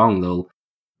something wrong. They'll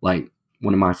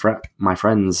one of my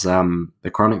friends,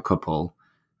 the chronic couple,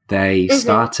 they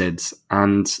started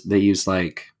and they used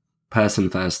person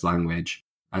first language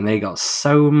and they got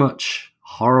so many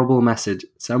horrible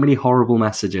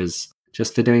messages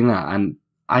just for doing that. And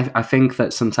I think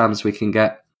that sometimes we can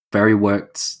get very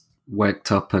worked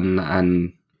up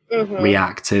and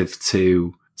reactive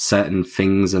to certain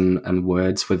things and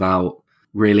words without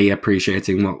really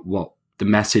appreciating what the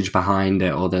message behind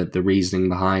it or the reasoning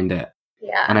behind it.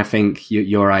 Yeah. And I think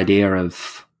your idea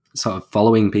of sort of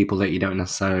following people that you don't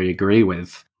necessarily agree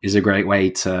with is a great way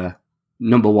to,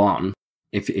 number one,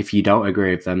 if you don't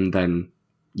agree with them, then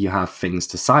you have things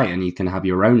to cite and you can have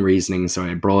your own reasoning, so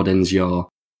it broadens your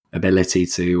ability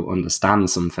to understand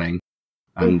something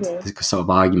and the sort of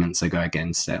arguments that go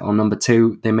against it. Or number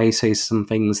two, they may say some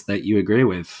things that you agree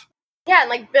with. Yeah,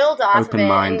 and build off of it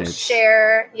and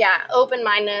share,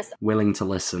 open-mindedness. Willing to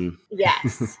listen.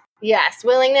 Yes. Yes,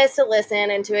 willingness to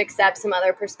listen and to accept some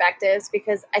other perspectives,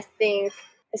 because I think,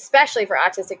 especially for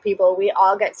autistic people, we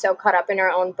all get so caught up in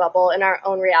our own bubble, in our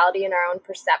own reality, in our own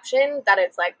perception, that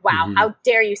it's wow, how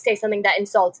dare you say something that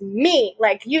insults me?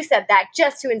 You said that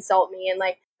just to insult me. And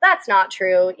that's not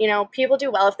true. People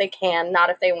do well if they can, not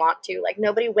if they want to.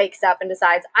 Nobody wakes up and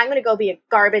decides, I'm going to go be a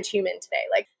garbage human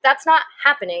today. That's not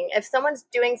happening. If someone's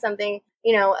doing something,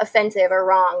 offensive or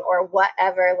wrong or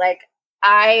whatever,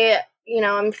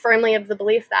 I'm firmly of the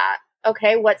belief that,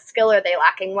 okay, what skill are they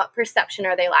lacking? What perception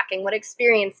are they lacking? What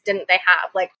experience didn't they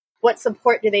have? What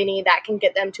support do they need that can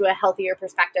get them to a healthier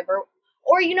perspective?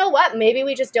 Or you know what? Maybe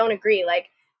we just don't agree.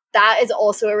 That is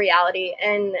also a reality.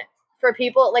 And for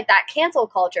people that cancel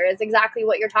culture is exactly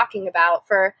what you're talking about.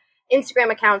 For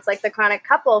Instagram accounts like the chronic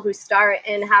couple who start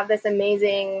and have this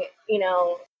amazing,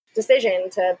 decision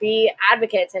to be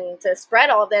advocates and to spread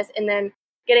all of this, and then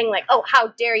getting oh, how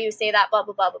dare you say that, blah,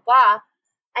 blah, blah, blah, blah.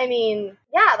 I mean,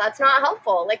 yeah, that's not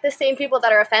helpful. The same people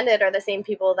that are offended are the same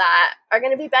people that are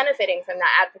going to be benefiting from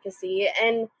that advocacy.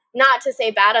 And not to say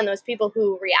bad on those people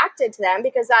who reacted to them,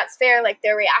 because that's fair.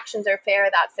 Their reactions are fair.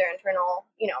 That's their internal,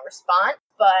 response.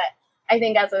 But I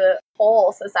think as a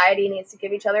whole, society needs to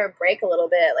give each other a break a little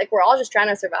bit. We're all just trying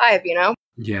to survive,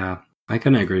 Yeah, I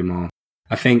couldn't agree more.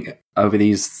 I think over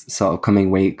these sort of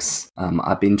coming weeks,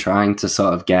 I've been trying to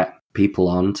sort of get people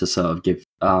on to sort of give,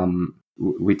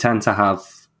 we tend to have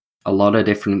a lot of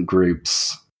different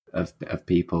groups of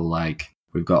people. Like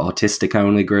we've got autistic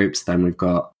only groups, then we've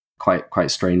got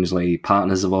quite strangely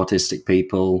partners of autistic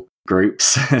people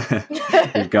groups.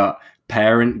 We've got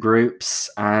parent groups,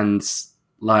 and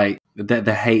like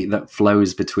the hate that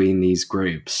flows between these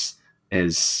groups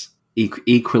is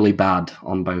equally bad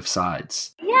on both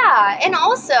sides. Yeah, and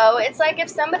also it's like if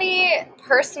somebody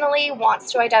personally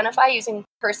wants to identify using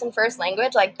person first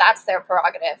language, like that's their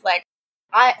prerogative. Like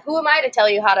who am I to tell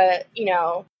you how to,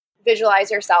 visualize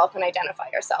yourself and identify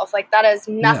yourself? Like that has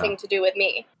nothing to do with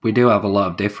me. We do have a lot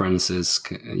of differences,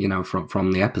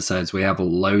 from the episodes. We have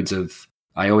loads of,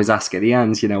 I always ask at the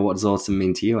end, what does autism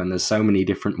mean to you? And there's so many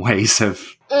different ways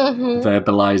of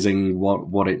verbalizing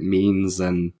what it means.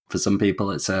 And for some people,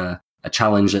 it's a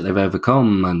challenge that they've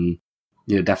overcome, and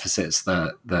deficits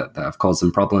that have caused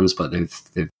them problems, but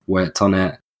they've worked on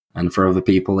it. And for other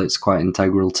people, it's quite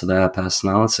integral to their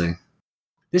personality.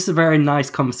 This is a very nice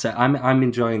conversation. I'm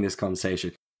enjoying this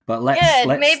conversation. But let's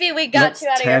maybe we got you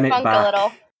out of your funk a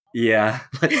little. Yeah,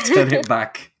 let's turn it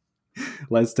back.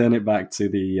 Let's turn it back to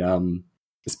the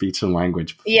speech and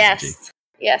language pathology.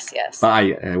 Yes. But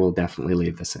I will definitely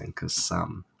leave this in because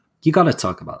you got to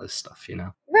talk about this stuff,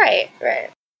 Right.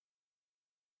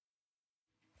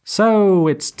 So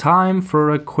it's time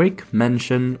for a quick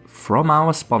mention from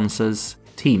our sponsors,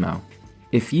 Timo.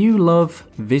 If you love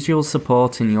visual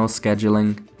support in your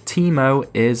scheduling, Timo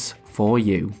is for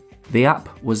you. The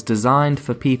app was designed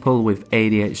for people with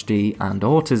ADHD and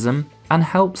autism and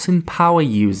helps empower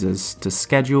users to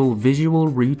schedule visual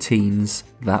routines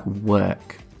that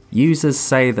work. Users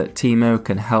say that Timo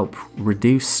can help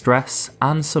reduce stress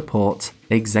and support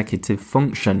executive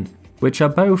function, which are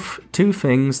both two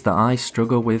things that I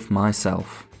struggle with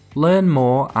myself. Learn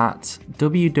more at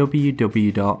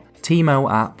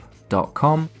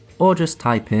www.timoapp.com or just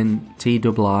type in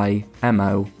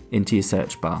TIIMO into your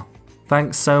search bar.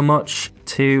 Thanks so much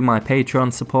to my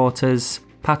Patreon supporters,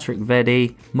 Patrick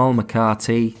Veddy, Mol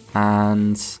McCarty,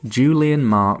 and Julian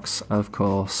Marks, of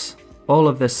course. All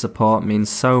of this support means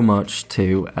so much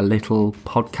to a little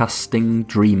podcasting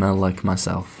dreamer like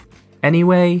myself.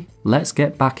 Anyway, let's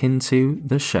get back into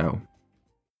the show.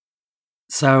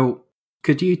 So,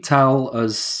 could you tell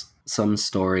us some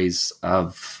stories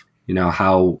of,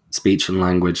 how speech and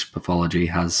language pathology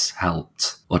has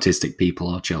helped autistic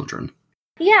people or children?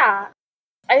 Yeah.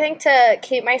 I think to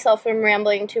keep myself from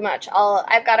rambling too much,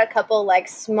 I've got a couple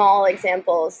small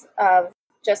examples of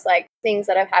just things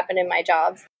that have happened in my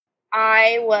jobs.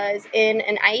 I was in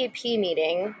an IEP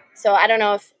meeting, so I don't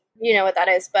know if you know what that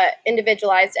is, but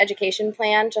individualized education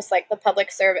plan, just like the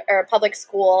public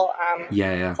school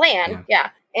plan.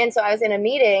 Yeah. And so I was in a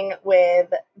meeting with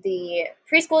the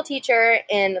preschool teacher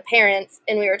and the parents,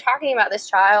 and we were talking about this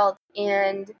child,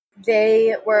 and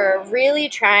they were really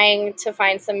trying to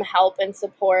find some help and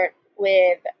support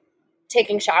with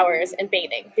taking showers and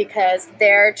bathing because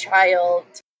their child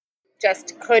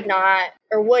just could not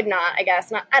or would not, I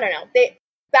guess,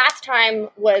 bath time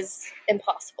was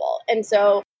impossible. And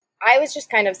so I was just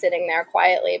kind of sitting there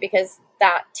quietly because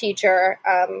that teacher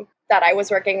that I was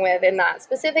working with in that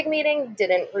specific meeting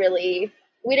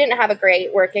we didn't have a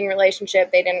great working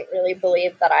relationship. They didn't really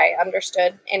believe that I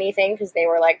understood anything because they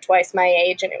were twice my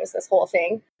age and it was this whole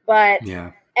thing. But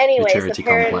anyways, the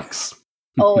parents, complex.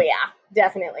 Oh yeah,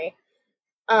 definitely.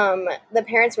 The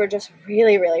parents were just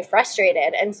really, really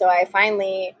frustrated. And so I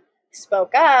finally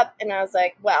spoke up and I was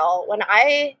like, well,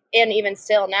 and even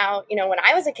still now, when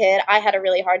I was a kid, I had a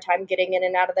really hard time getting in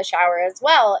and out of the shower as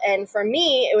well. And for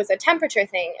me, it was a temperature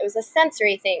thing. It was a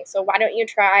sensory thing. So why don't you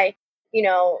try,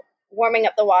 warming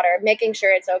up the water, making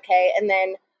sure it's okay. And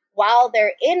then while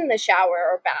they're in the shower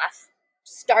or bath,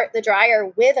 start the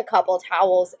dryer with a couple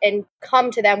towels and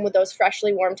come to them with those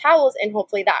freshly warm towels. And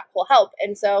hopefully that will help.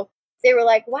 And so they were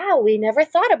like, wow, we never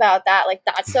thought about that.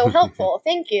 That's so helpful.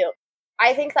 Thank you.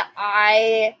 I think that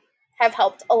I have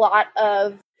helped a lot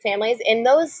of families in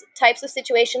those types of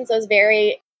situations, those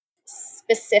very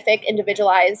specific,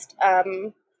 individualized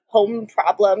home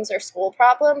problems or school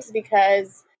problems,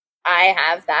 because I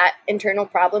have that internal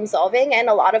problem solving and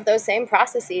a lot of those same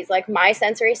processes. My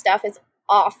sensory stuff is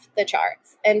off the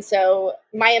charts. And so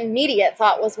my immediate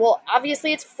thought was, well,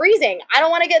 obviously it's freezing. I don't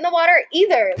want to get in the water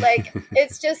either.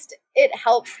 It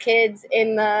helps kids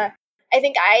I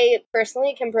think I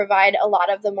personally can provide a lot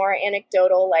of the more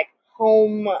anecdotal,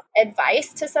 home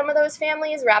advice to some of those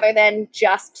families rather than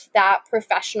just that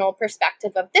professional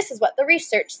perspective of this is what the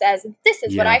research says, and this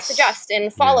is what I suggest,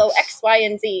 and follow X, Y,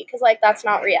 and Z, because that's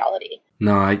not reality.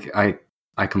 No, I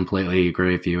completely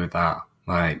agree with you with that.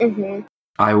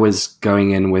 I was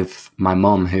going in with my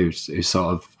mom who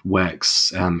sort of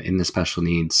works in the special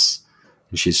needs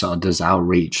and she sort of does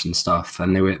outreach and stuff.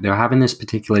 And they were having this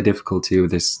particular difficulty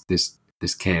with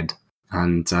this kid,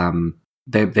 and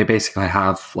they basically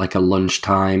have like a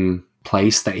lunchtime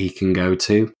place that he can go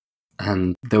to.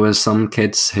 And there were some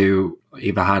kids who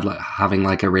either had having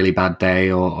like a really bad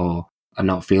day or are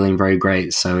not feeling very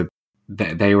great, so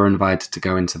they were invited to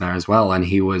go into there as well, and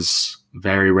he was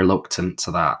very reluctant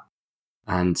to that.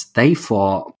 And they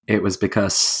thought it was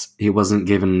because he wasn't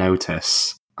given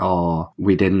notice, or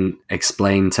we didn't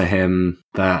explain to him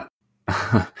that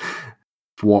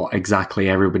what exactly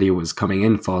everybody was coming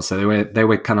in for. So they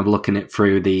were kind of looking it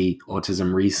through the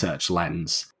autism research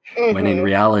lens, when in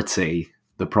reality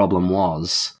the problem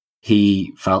was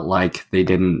he felt like they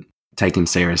didn't take him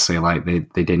seriously, like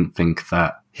they didn't think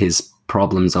that his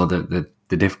problems or the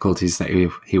difficulties that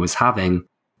he was having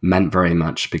meant very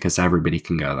much, because everybody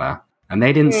can go there. And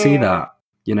they didn't see that.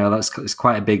 You know, it's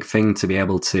quite a big thing to be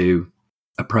able to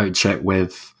approach it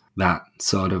with that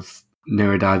sort of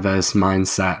neurodiverse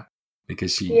mindset,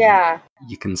 because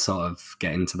you can sort of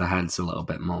get into the heads a little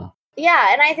bit more. Yeah,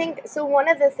 and I think, so one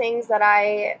of the things that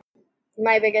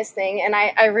my biggest thing, and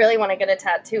I really want to get a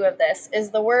tattoo of this,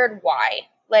 is the word why.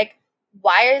 Like,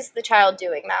 why is the child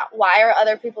doing that? Why are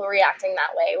other people reacting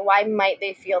that way? Why might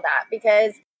they feel that?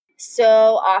 Because so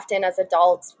often as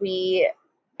adults, we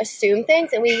assume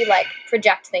things and we like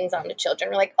project things onto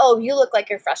children. We're like, oh, you look like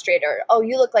you're frustrated, or oh,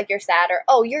 you look like you're sad, or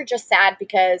oh, you're just sad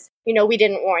because, you know, we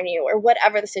didn't warn you, or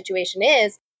whatever the situation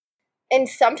is. And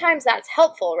sometimes that's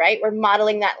helpful, right? We're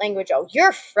modeling that language. Oh,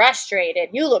 you're frustrated.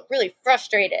 You look really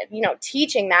frustrated, you know,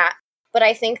 teaching that. But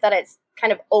I think that it's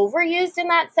kind of overused in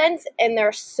that sense. And there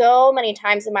are so many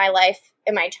times in my life,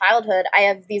 in my childhood, I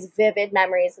have these vivid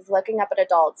memories of looking up at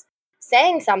adults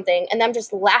saying something and them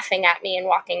just laughing at me and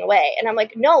walking away. And I'm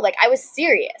like, no, like I was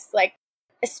serious. Like,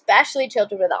 especially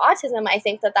children with autism, I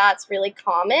think that that's really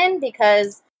common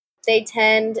because they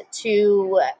tend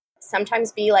to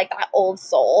sometimes be like that old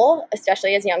soul,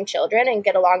 especially as young children, and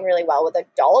get along really well with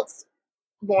adults,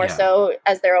 more so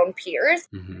as their own peers.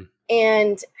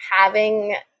 And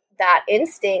having that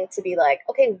instinct to be like,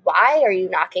 okay, why are you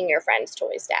knocking your friend's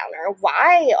toys down? Or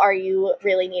why are you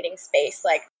really needing space?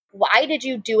 Like, why did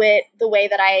you do it the way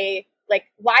that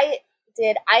why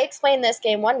did I explain this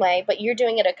game one way, but you're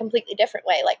doing it a completely different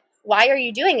way? Like, why are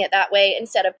you doing it that way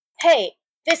instead of, hey,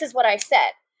 this is what I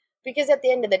said? Because at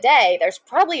the end of the day, there's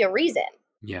probably a reason.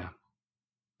 Yeah.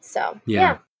 So,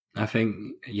 yeah. I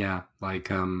think,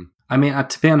 like, I mean,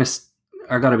 to be honest,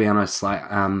 I gotta be honest, like,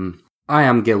 I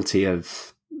am guilty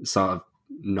of sort of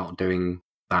not doing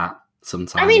that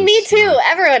sometimes. I mean, me too. You know?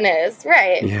 Everyone is,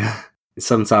 right? Yeah.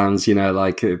 Sometimes, you know,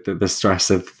 like the stress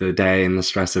of the day and the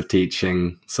stress of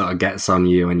teaching sort of gets on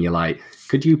you, and you're like,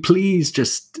 could you please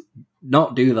just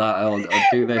not do that or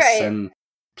do this? Right. And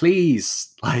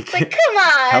please, like come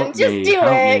on, just do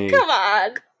it. Come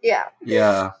on. Yeah.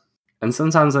 Yeah. And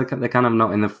sometimes they're kind of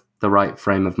not in the right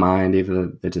frame of mind. Either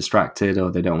they're distracted, or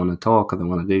they don't want to talk, or they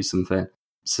want to do something.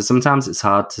 So sometimes it's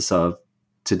hard to sort of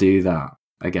to do that,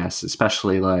 I guess,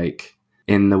 especially like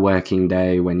in the working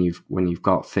day when you've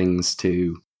got things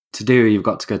to do. You've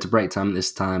got to go to break time at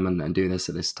this time and do this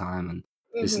at this time, and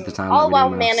this is the time. All while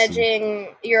managing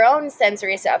your own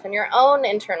sensory stuff and your own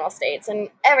internal states and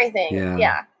everything.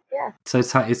 Yeah. So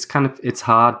it's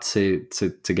hard to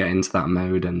get into that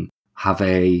mode and have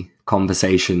a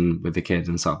conversation with the kid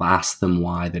and sort of ask them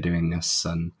why they're doing this.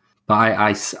 But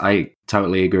I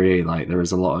totally agree. Like, there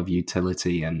is a lot of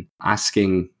utility in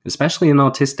asking, especially an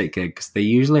autistic kid, because they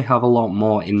usually have a lot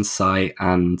more insight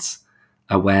and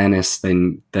awareness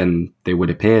than they would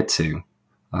appear to.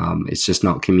 It's just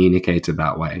not communicated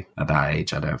that way at that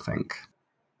age, I don't think.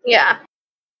 Yeah,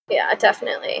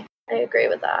 definitely. I agree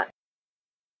with that.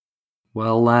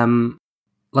 Well,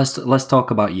 let's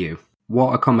talk about you.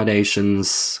 What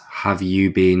accommodations have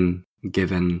you been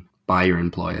given by your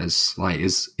employers? Like,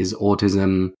 is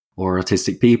autism or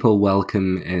autistic people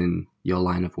welcome in your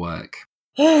line of work?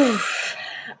 I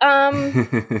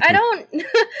don't.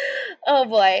 Oh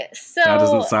boy. So that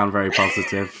doesn't sound very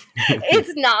positive.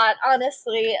 It's not,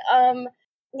 honestly.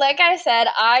 Like I said,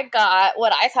 I got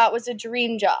what I thought was a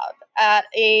dream job at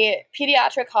a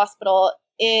pediatric hospital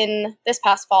in this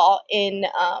past fall. In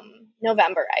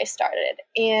November, I started,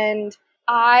 and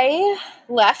I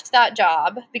left that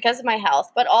job because of my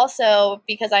health, but also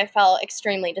because I felt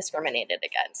extremely discriminated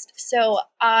against. So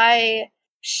I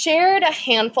shared a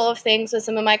handful of things with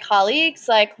some of my colleagues.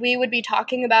 Like, we would be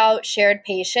talking about shared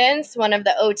patients, one of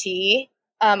the OT,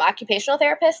 occupational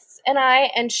therapists,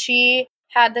 and she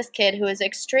had this kid who was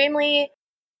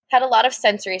had a lot of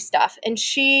sensory stuff, and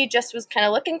she just was kind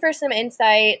of looking for some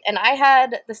insight. And I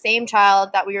had the same child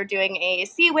that we were doing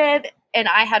AAC with, and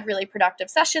I had really productive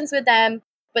sessions with them,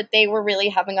 but they were really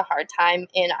having a hard time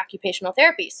in occupational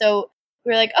therapy. So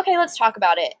we were like, okay, let's talk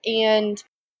about it. And,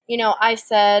 I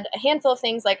said a handful of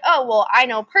things like, oh, well, I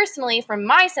know personally from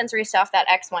my sensory stuff that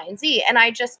X, Y, and Z. And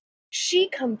she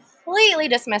completely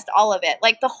dismissed all of it.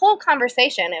 Like the whole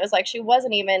conversation, it was like she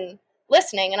wasn't even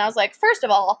listening. And I was like, first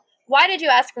of all, why did you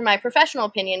ask for my professional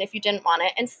opinion if you didn't want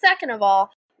it? And second of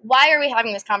all, why are we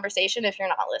having this conversation if you're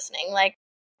not listening? Like,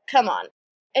 come on.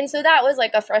 And so that was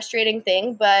like a frustrating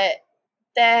thing. But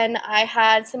then I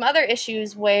had some other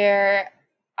issues where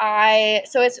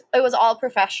it was all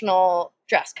professional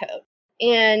dress code.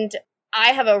 And I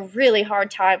have a really hard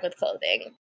time with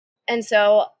clothing. And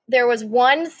so there was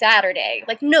one Saturday,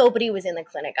 like nobody was in the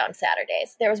clinic on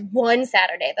Saturdays. There was one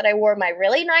Saturday that I wore my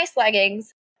really nice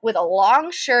leggings with a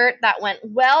long shirt that went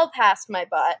well past my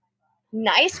butt,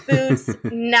 nice boots,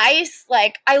 nice,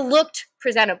 like I looked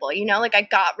presentable, like I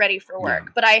got ready for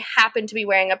work, but I happened to be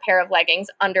wearing a pair of leggings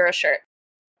under a shirt.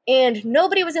 And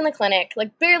nobody was in the clinic,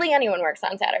 like barely anyone works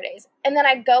on Saturdays. And then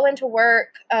I go into work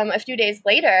a few days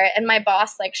later and my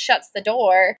boss like shuts the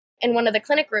door in one of the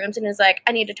clinic rooms and is like,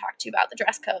 I need to talk to you about the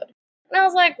dress code. And I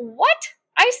was like, what?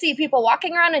 I see people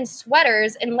walking around in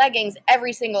sweaters and leggings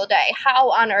every single day.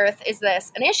 How on earth is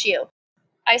this an issue?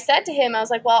 I said to him, I was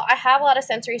like, well, I have a lot of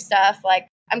sensory stuff. Like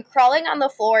I'm crawling on the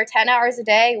floor 10 hours a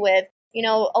day with,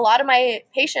 a lot of my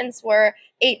patients were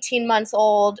 18 months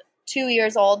old, 2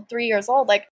 years old, 3 years old.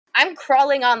 Like I'm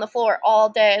crawling on the floor all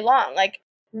day long. Like,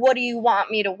 what do you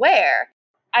want me to wear?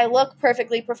 I look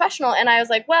perfectly professional. And I was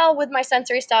like, well, with my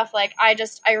sensory stuff, like I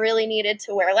really needed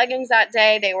to wear leggings that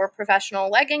day. They were professional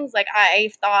leggings. Like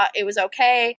I thought it was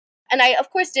okay. And I, of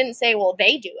course, didn't say, well,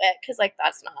 they do it, because like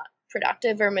that's not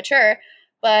productive or mature.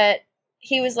 But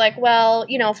he was like, well,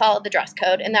 follow the dress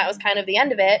code. And that was kind of the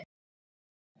end of it.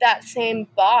 That same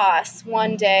boss,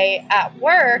 one day at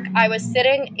work, I was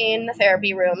sitting in the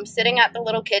therapy room, sitting at the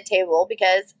little kid table,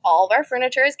 because all of our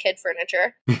furniture is kid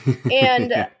furniture.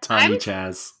 And tiny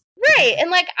chairs. Right. And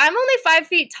like, I'm only 5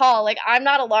 feet tall. Like, I'm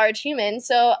not a large human.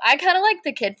 So I kind of like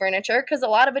the kid furniture, because a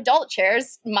lot of adult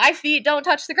chairs, my feet don't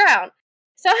touch the ground.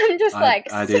 So I'm just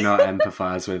I do not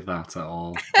empathize with that at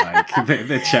all. Like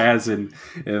the chairs in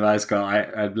my school,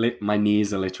 my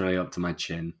knees are literally up to my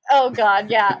chin. Oh God,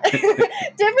 yeah.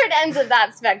 Different ends of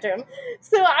that spectrum.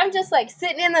 So I'm just like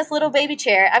sitting in this little baby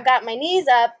chair. I've got my knees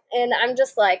up and I'm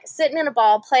just like sitting in a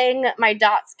ball playing my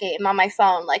dots game on my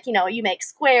phone. Like, you make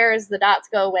squares, the dots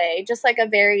go away. Just like a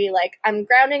very like, I'm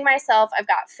grounding myself. I've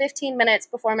got 15 minutes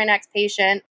before my next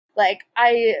patient. Like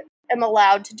I am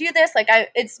allowed to do this. Like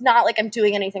it's not like I'm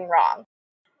doing anything wrong.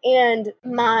 And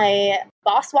my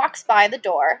boss walks by the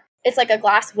door. It's like a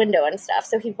glass window and stuff.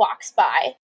 So he walks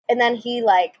by and then he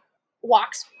like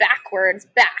walks backwards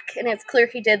back. And it's clear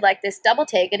he did like this double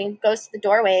take, and he goes to the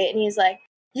doorway and he's like,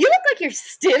 you look like you're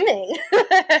stimming.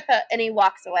 And he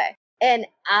walks away. And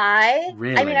I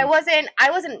mean, I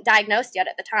wasn't diagnosed yet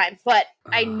at the time, but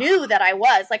I knew that I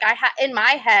was. Like I had in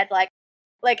my head, like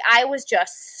I was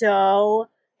just so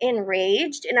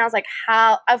enraged, and I was like,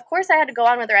 how? Of course I had to go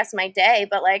on with the rest of my day,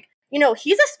 but like,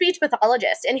 he's a speech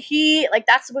pathologist, and he like,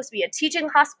 that's supposed to be a teaching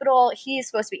hospital. He's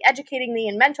supposed to be educating me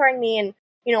and mentoring me, and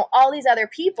all these other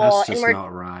people. That's just and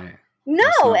not right.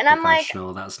 No, and I'm like,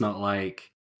 that's not like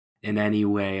in any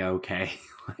way okay.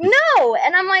 No,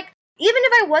 and I'm like, even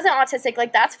if I wasn't autistic,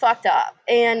 like that's fucked up.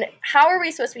 And how are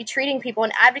we supposed to be treating people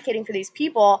and advocating for these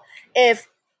people if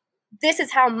this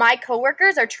is how my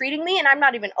coworkers are treating me and I'm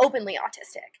not even openly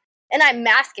autistic and I'm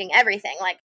masking everything?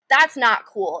 Like that's not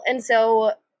cool. And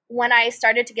so when I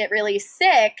started to get really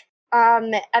sick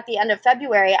at the end of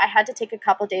February, I had to take a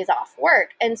couple days off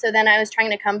work. And so then I was trying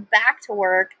to come back to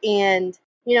work, and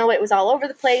it was all over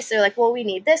the place. They're like, well, we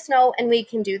need this note and we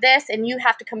can do this and you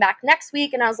have to come back next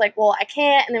week. And I was like, well, I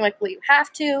can't. And they're like, well, you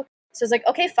have to. So I was like,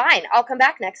 okay, fine, I'll come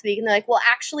back next week. And they're like, well,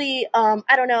 actually,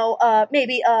 I don't know,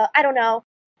 maybe, I don't know.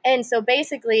 And so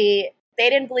basically they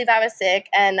didn't believe I was sick,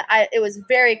 and it was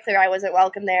very clear I wasn't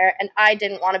welcome there, and I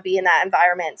didn't want to be in that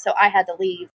environment. So I had to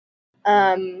leave.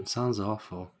 Sounds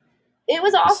awful. It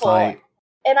was awful.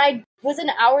 And I was an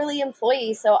hourly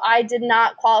employee, so I did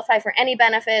not qualify for any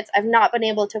benefits. I've not been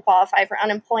able to qualify for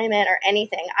unemployment or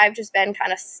anything. I've just been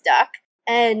kind of stuck.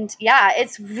 And yeah,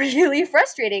 it's really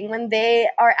frustrating when they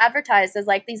are advertised as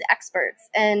like these experts.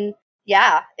 And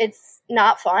yeah, it's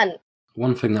not fun.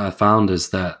 One thing that I found is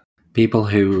that people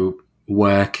who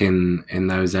work in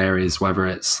those areas, whether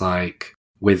it's like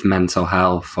with mental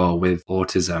health or with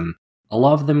autism, a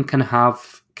lot of them can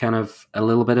have kind of a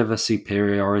little bit of a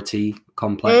superiority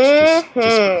complex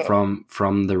just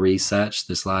from the research.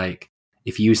 There's like,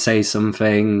 if you say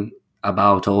something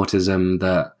about autism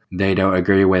that they don't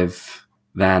agree with,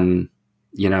 then,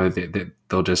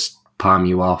 they'll just palm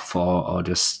you off or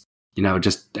just,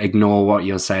 just ignore what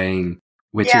you're saying,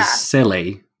 which is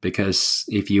silly, because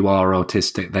if you are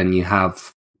autistic, then you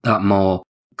have that more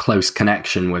close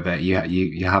connection with it.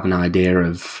 You have an idea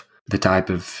of the type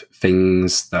of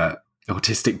things that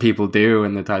autistic people do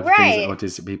and the type of things that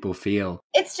autistic people feel.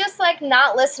 It's just like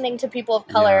not listening to people of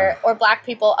color or Black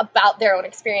people about their own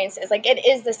experiences. Like, it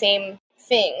is the same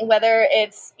thing, whether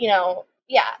it's,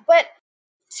 but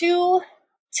to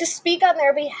speak on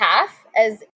their behalf,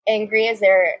 as angry as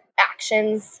their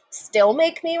actions still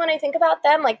make me when I think about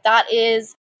them, like, that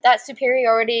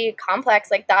superiority complex,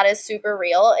 like, that is super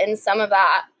real. And some of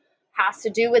that has to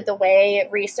do with the way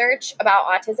research about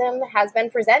autism has been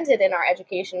presented in our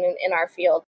education and in our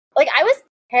field. Like, I was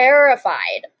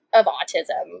terrified of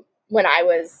autism when I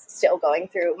was still going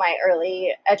through my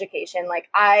early education. Like,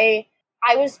 I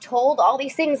was told all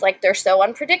these things, like, they're so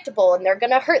unpredictable and they're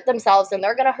going to hurt themselves and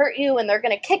they're going to hurt you and they're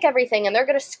going to kick everything and they're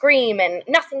going to scream and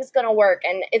nothing's going to work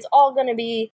and it's all going to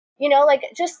be, like,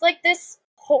 just like this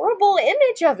horrible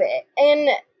image of it. And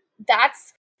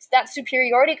that's that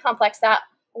superiority complex, that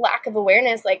lack of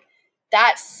awareness, like,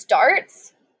 that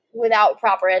starts without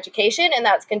proper education, and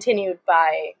that's continued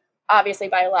obviously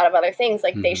by a lot of other things.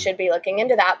 Like, they should be looking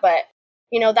into that, but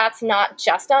that's not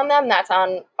just on them. That's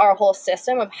on our whole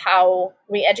system of how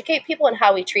we educate people and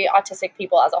how we treat autistic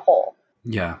people as a whole.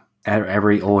 Yeah.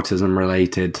 Every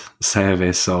autism-related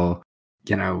service or,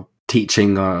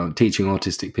 teaching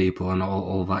autistic people and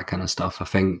all that kind of stuff, I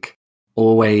think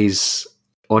always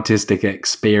autistic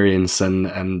experience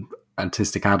and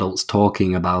autistic adults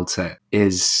talking about it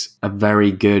is a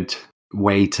very good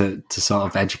way to sort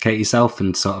of educate yourself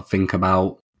and sort of think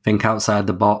outside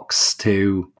the box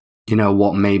to,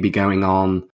 what may be going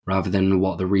on rather than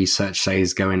what the research says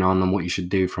is going on and what you should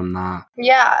do from that.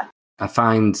 Yeah. I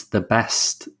find the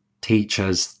best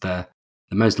teachers, the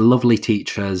most lovely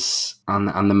teachers and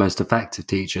the most effective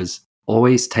teachers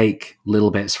always take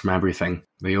little bits from everything.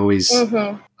 They always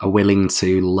are willing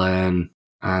to learn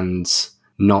and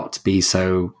not be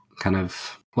so kind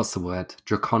of, what's the word?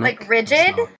 Draconic? Like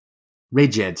rigid?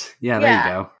 Rigid. Yeah, there you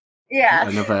go. Yeah.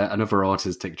 Another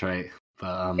autistic trait.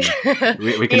 But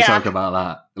we can talk about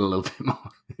that a little bit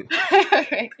more.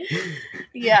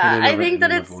 Yeah, I think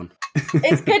that it's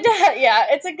good to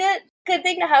it's a good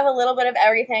thing to have a little bit of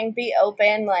everything, be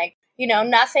open, like,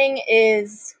 nothing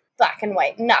is black and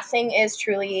white. Nothing is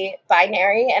truly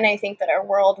binary, and I think that our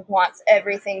world wants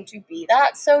everything to be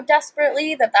that so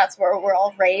desperately that's where we're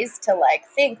all raised to, like,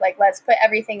 think, like, let's put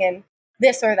everything in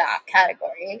this or that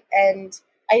category. And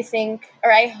I think,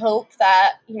 or I hope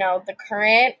that, the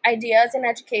current ideas in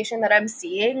education that I'm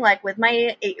seeing, like with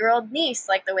my 8-year-old niece,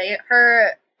 like the way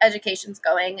her education's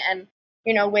going and,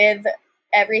 with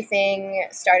everything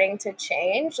starting to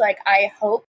change, like, I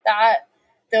hope that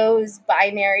those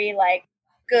binary, like,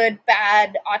 good,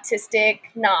 bad, autistic,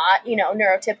 not,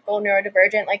 neurotypical,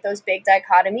 neurodivergent, like those big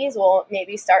dichotomies will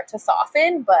maybe start to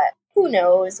soften, but who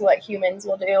knows what humans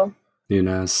will do. Who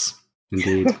knows?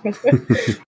 Indeed.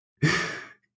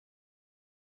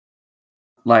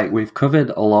 Like, we've covered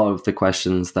a lot of the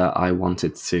questions that I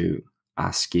wanted to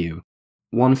ask you.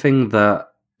 One thing that,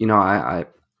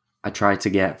 I try to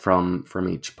get from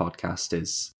each podcast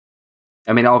is,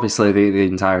 I mean, obviously the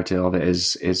entirety of it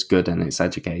is good and it's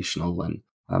educational and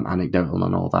anecdotal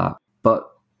and all that. But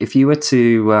if you were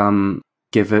to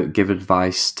give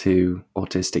advice to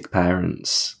autistic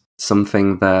parents,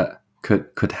 something that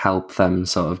could help them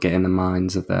sort of get in the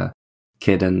minds of their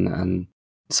kid and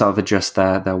sort of adjust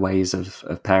their ways of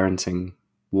parenting,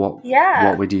 what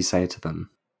would you say to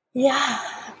them? Yeah,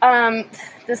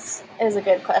 this is a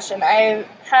good question. I've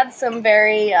had some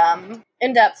very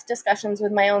in-depth discussions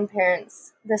with my own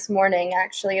parents this morning,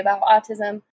 actually, about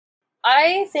autism.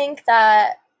 I think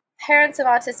that parents of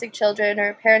autistic children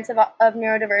or parents of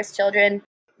neurodiverse children,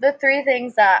 the 3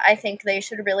 things that I think they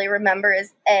should really remember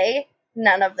is, A,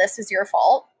 none of this is your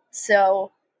fault.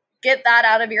 So get that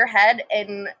out of your head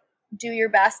and do your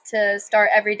best to start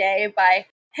every day by,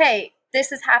 hey,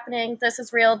 this is happening, this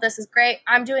is real, this is great,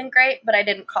 I'm doing great, but I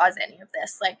didn't cause any of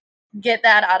this. Like, get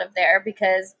that out of there,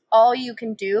 because all you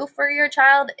can do for your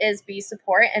child is be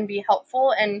support and be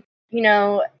helpful. And,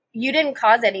 you didn't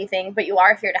cause anything, but you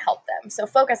are here to help them. So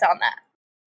focus on that.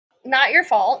 Not your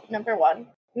fault, number 1.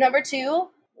 Number 2,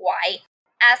 why?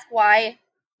 Ask why,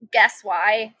 guess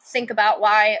why, think about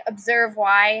why, observe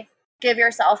why, give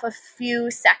yourself a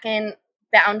few second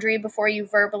boundary before you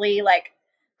verbally, like,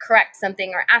 correct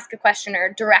something or ask a question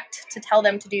or direct to tell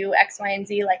them to do X, Y, and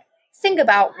Z. Like, think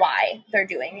about why they're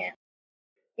doing it.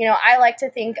 I like to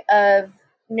think of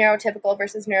neurotypical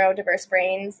versus neurodiverse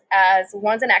brains as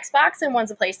one's an Xbox and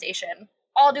one's a PlayStation,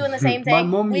 all doing the same thing. My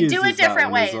mum we uses do it different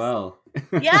that one ways as well.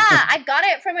 Yeah, I got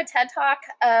it from a TED Talk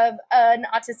of an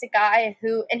autistic guy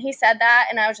and he said that,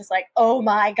 and I was just like, oh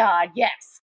my God,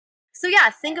 yes. So yeah,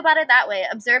 think about it that way.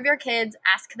 Observe your kids,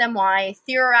 ask them why,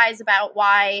 theorize about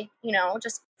why,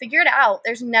 just figure it out.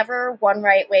 There's never one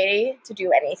right way to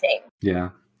do anything. Yeah,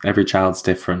 every child's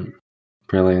different.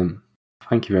 Brilliant.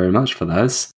 Thank you very much for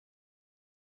those.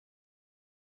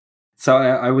 So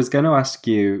I was going to ask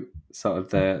you sort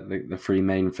of the three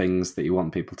main things that you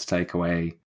want people to take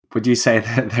away. Would you say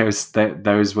that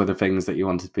those were the things that you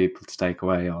wanted people to take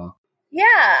away? Or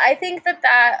yeah, I think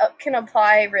that can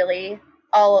apply really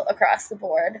all across the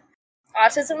board.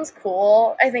 Autism's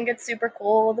cool. I think it's super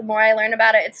cool. The more I learn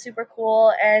about it, it's super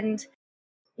cool. And,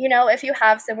 if you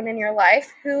have someone in your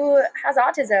life who has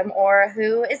autism or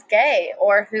who is gay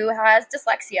or who has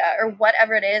dyslexia or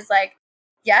whatever it is, like,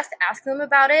 yes, ask them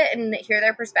about it and hear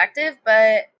their perspective.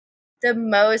 But the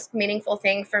most meaningful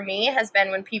thing for me has been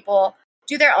when people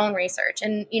do their own research.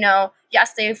 And,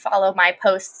 yes, they follow my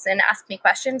posts and ask me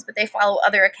questions, but they follow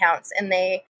other accounts and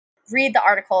they read the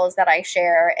articles that I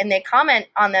share and they comment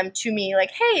on them to me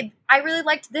like, hey, I really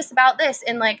liked this about this.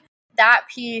 And like that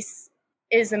piece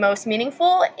is the most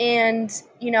meaningful. And,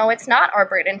 it's not our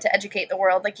burden to educate the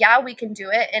world. Like, yeah, we can do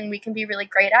it and we can be really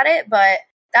great at it, but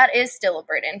that is still a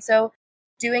burden. So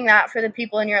doing that for the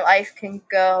people in your life can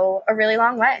go a really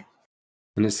long way.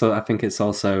 And I think it's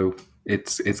also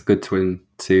it's good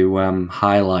to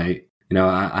highlight.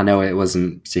 I know it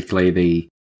wasn't particularly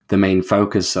the main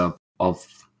focus of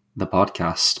the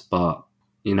podcast, but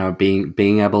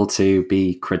being able to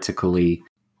be critically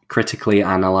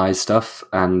analyze stuff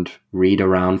and read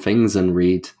around things and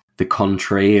read the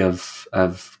contrary of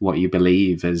what you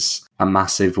believe is a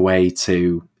massive way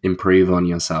to improve on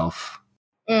yourself.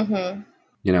 Mm-hmm.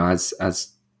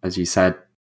 As you said,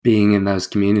 being in those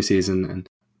communities and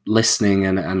listening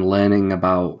and learning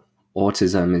about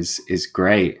autism is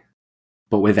great.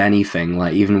 But with anything,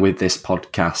 like even with this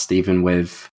podcast, even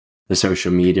with the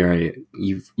social media,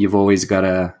 you've always got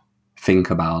to think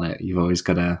about it. You've always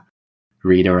got to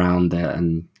read around it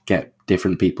and get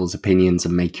different people's opinions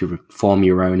and form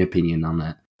your own opinion on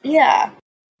it. Yeah.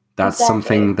 That's exactly.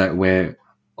 Something that we're,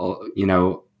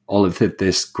 all of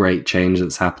this great change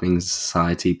that's happening in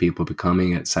society, people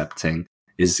becoming accepting,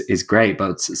 is great,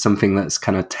 but something that's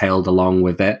kind of tailed along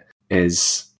with it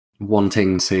is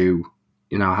wanting to,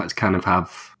 kind of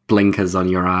have blinkers on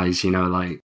your eyes,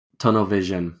 like tunnel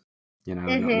vision,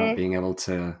 not being able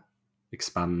to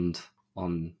expand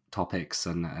on topics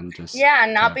and just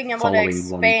not being able to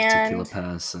expand one particular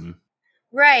person.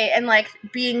 Right, and like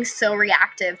being so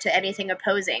reactive to anything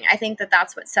opposing. I think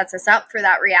that's what sets us up for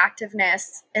that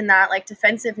reactiveness and that like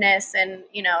defensiveness and,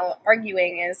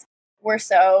 arguing is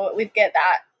we get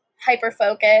that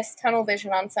hyper-focused tunnel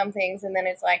vision on some things and then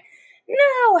it's like,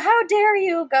 no, how dare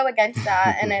you go against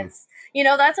that? And it's,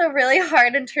 that's a really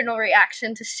hard internal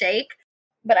reaction to shake.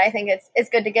 But I think it's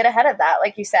good to get ahead of that.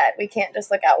 Like you said, we can't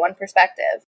just look at one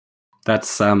perspective.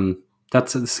 That's a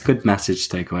good message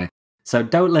to take away. So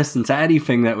don't listen to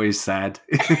anything that we've said.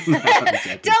 Don't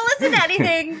listen to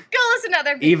anything. Go listen to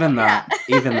other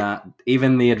people.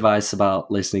 Even the advice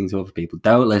about listening to other people.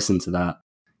 Don't listen to that.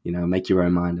 Make your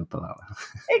own mind up about that.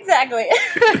 Exactly.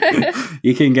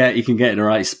 You can get in a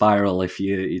right spiral if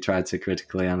you try to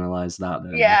critically analyze that.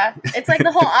 Yeah, it's like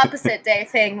the whole opposite day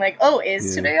thing. Like,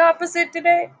 is today opposite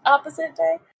day?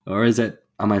 Or is it?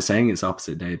 Am I saying it's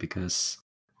opposite day because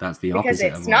that's the opposite?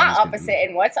 Because it's not opposite,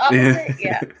 and what's opposite?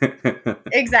 Yeah,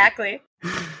 exactly.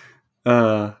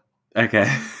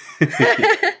 Okay.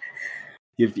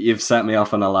 You've set me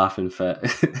off on a laughing fit.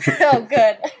 Oh,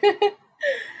 good.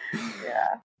 Yeah.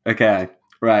 Okay,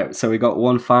 right. So we got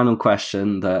one final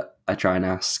question that I try and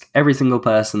ask every single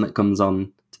person that comes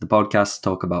on to the podcast to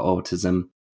talk about autism.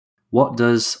 What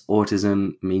does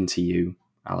autism mean to you,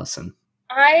 Alison?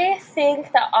 I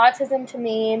think that autism to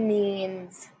me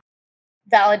means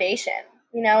validation.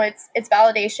 It's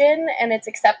validation and it's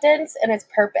acceptance and it's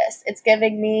purpose. It's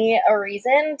giving me a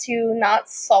reason to not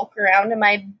sulk around in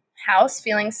my house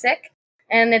feeling sick.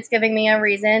 And it's giving me a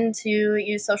reason to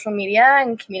use social media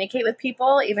and communicate with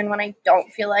people even when I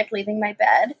don't feel like leaving my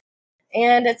bed.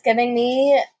 And it's giving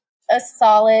me a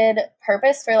solid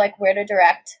purpose for like where to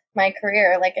direct my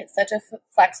career. Like it's such a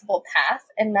flexible path.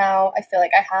 And now I feel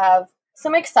like I have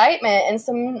some excitement and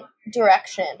some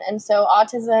direction. And so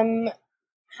autism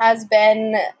has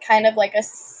been kind of like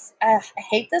I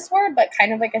hate this word, but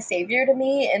kind of like a savior to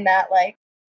me in that like,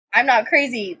 I'm not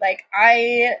crazy. Like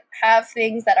I have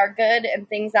things that are good and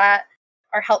things that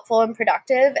are helpful and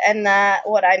productive, and that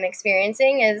what I'm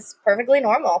experiencing is perfectly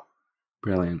normal.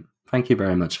 Brilliant. Thank you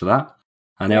very much for that.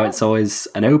 I know it's always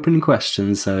an open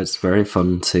question, so it's very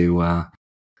fun to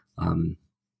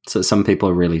so some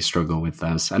people really struggle with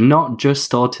those, and not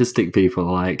just autistic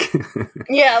people, like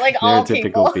like all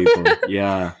neurotypical people.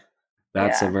 Yeah,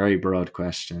 that's a very broad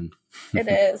question. It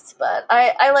is, but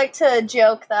I like to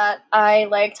joke that I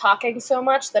like talking so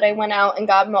much that I went out and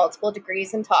got multiple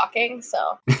degrees in talking,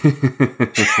 so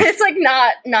it's like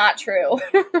not true.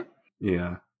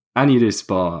 Yeah, and you do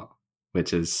sport,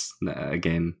 which is,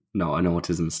 again, not an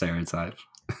autism stereotype.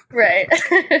 Right.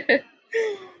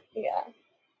 Yeah.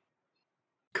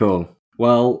 Cool.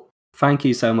 Well, thank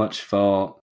you so much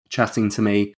for chatting to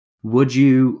me. Would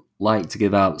you like to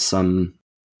give out some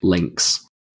links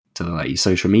to your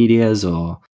social medias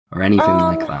or anything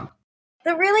like that?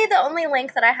 The only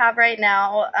link that I have right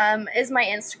now is my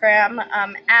Instagram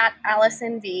at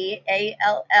AlisonNV,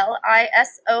 ALLISONNV.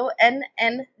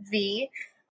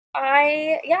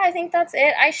 I think that's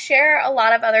it. I share a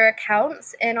lot of other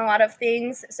accounts and a lot of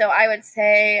things, so I would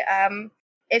say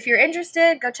if you're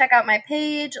interested, go check out my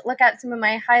page, look at some of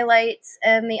my highlights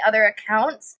and the other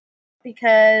accounts,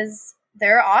 because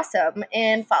they're awesome,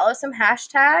 and follow some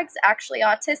hashtags, actually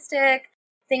autistic,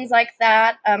 things like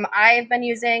that. I've been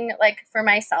using, like, for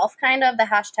myself, kind of the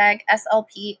hashtag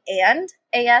SLP and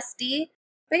ASD,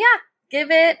 but yeah,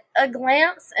 give it a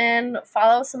glance and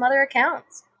follow some other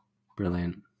accounts.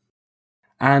 Brilliant.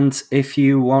 And if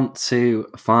you want to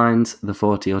find the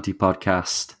Thoughty Auti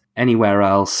Podcast anywhere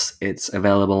else, it's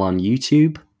available on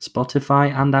YouTube,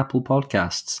 Spotify, and Apple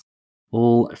Podcasts.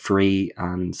 All free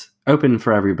and open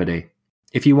for everybody.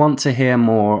 If you want to hear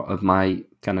more of my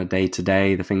kind of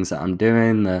day-to-day, the things that I'm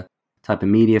doing, the type of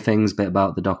media things, bit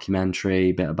about the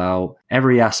documentary, bit about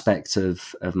every aspect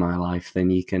of my life, then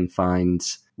you can find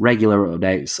regular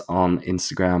updates on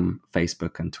Instagram,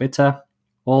 Facebook, and Twitter,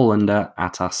 all under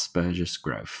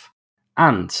 @AspergersGrowth.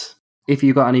 And if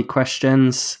you've got any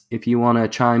questions, if you want to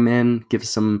chime in, give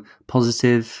some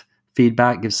positive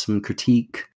feedback, give some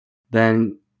critique,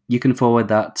 then you can forward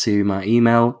that to my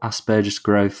email,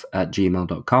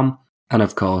 aspergersgrowth@gmail.com. And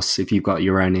of course, if you've got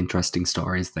your own interesting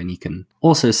stories, then you can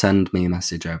also send me a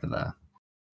message over there.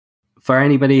 For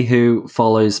anybody who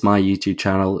follows my YouTube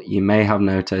channel, you may have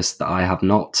noticed that I have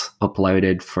not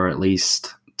uploaded for at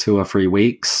least 2 or 3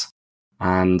 weeks.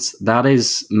 And that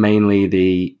is mainly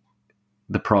the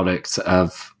product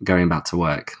of going back to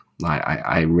work. Like,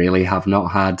 I really have not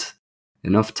had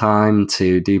enough time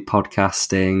to do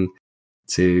podcasting,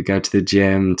 to go to the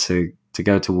gym, to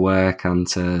go to work, and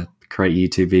to create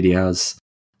YouTube videos.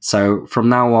 So from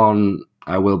now on,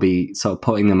 I will be sort of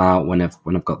putting them out when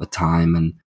I've got the time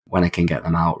and when I can get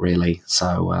them out, really.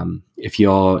 So if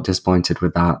you're disappointed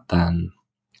with that, then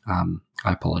I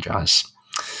apologize.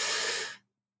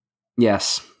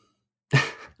 Yes.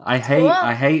 I hate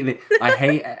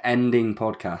ending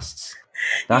podcasts.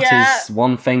 That is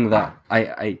one thing that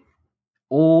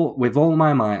with all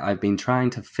my might, I've been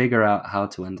trying to figure out how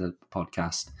to end a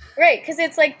podcast. Right, because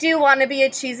it's like, do you want to be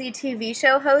a cheesy TV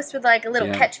show host with like a little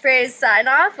catchphrase sign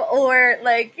off, or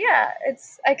like,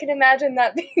 I can imagine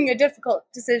that being a difficult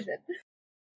decision.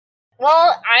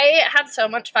 Well, I had so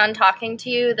much fun talking to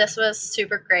you. This was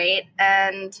super great,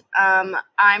 and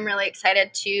I'm really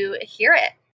excited to hear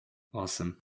it.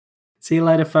 Awesome. See you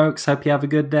later, folks. Hope you have a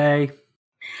good day.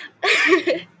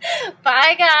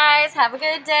 Bye, guys. Have a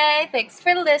good day. Thanks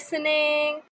for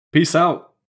listening. Peace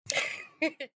out.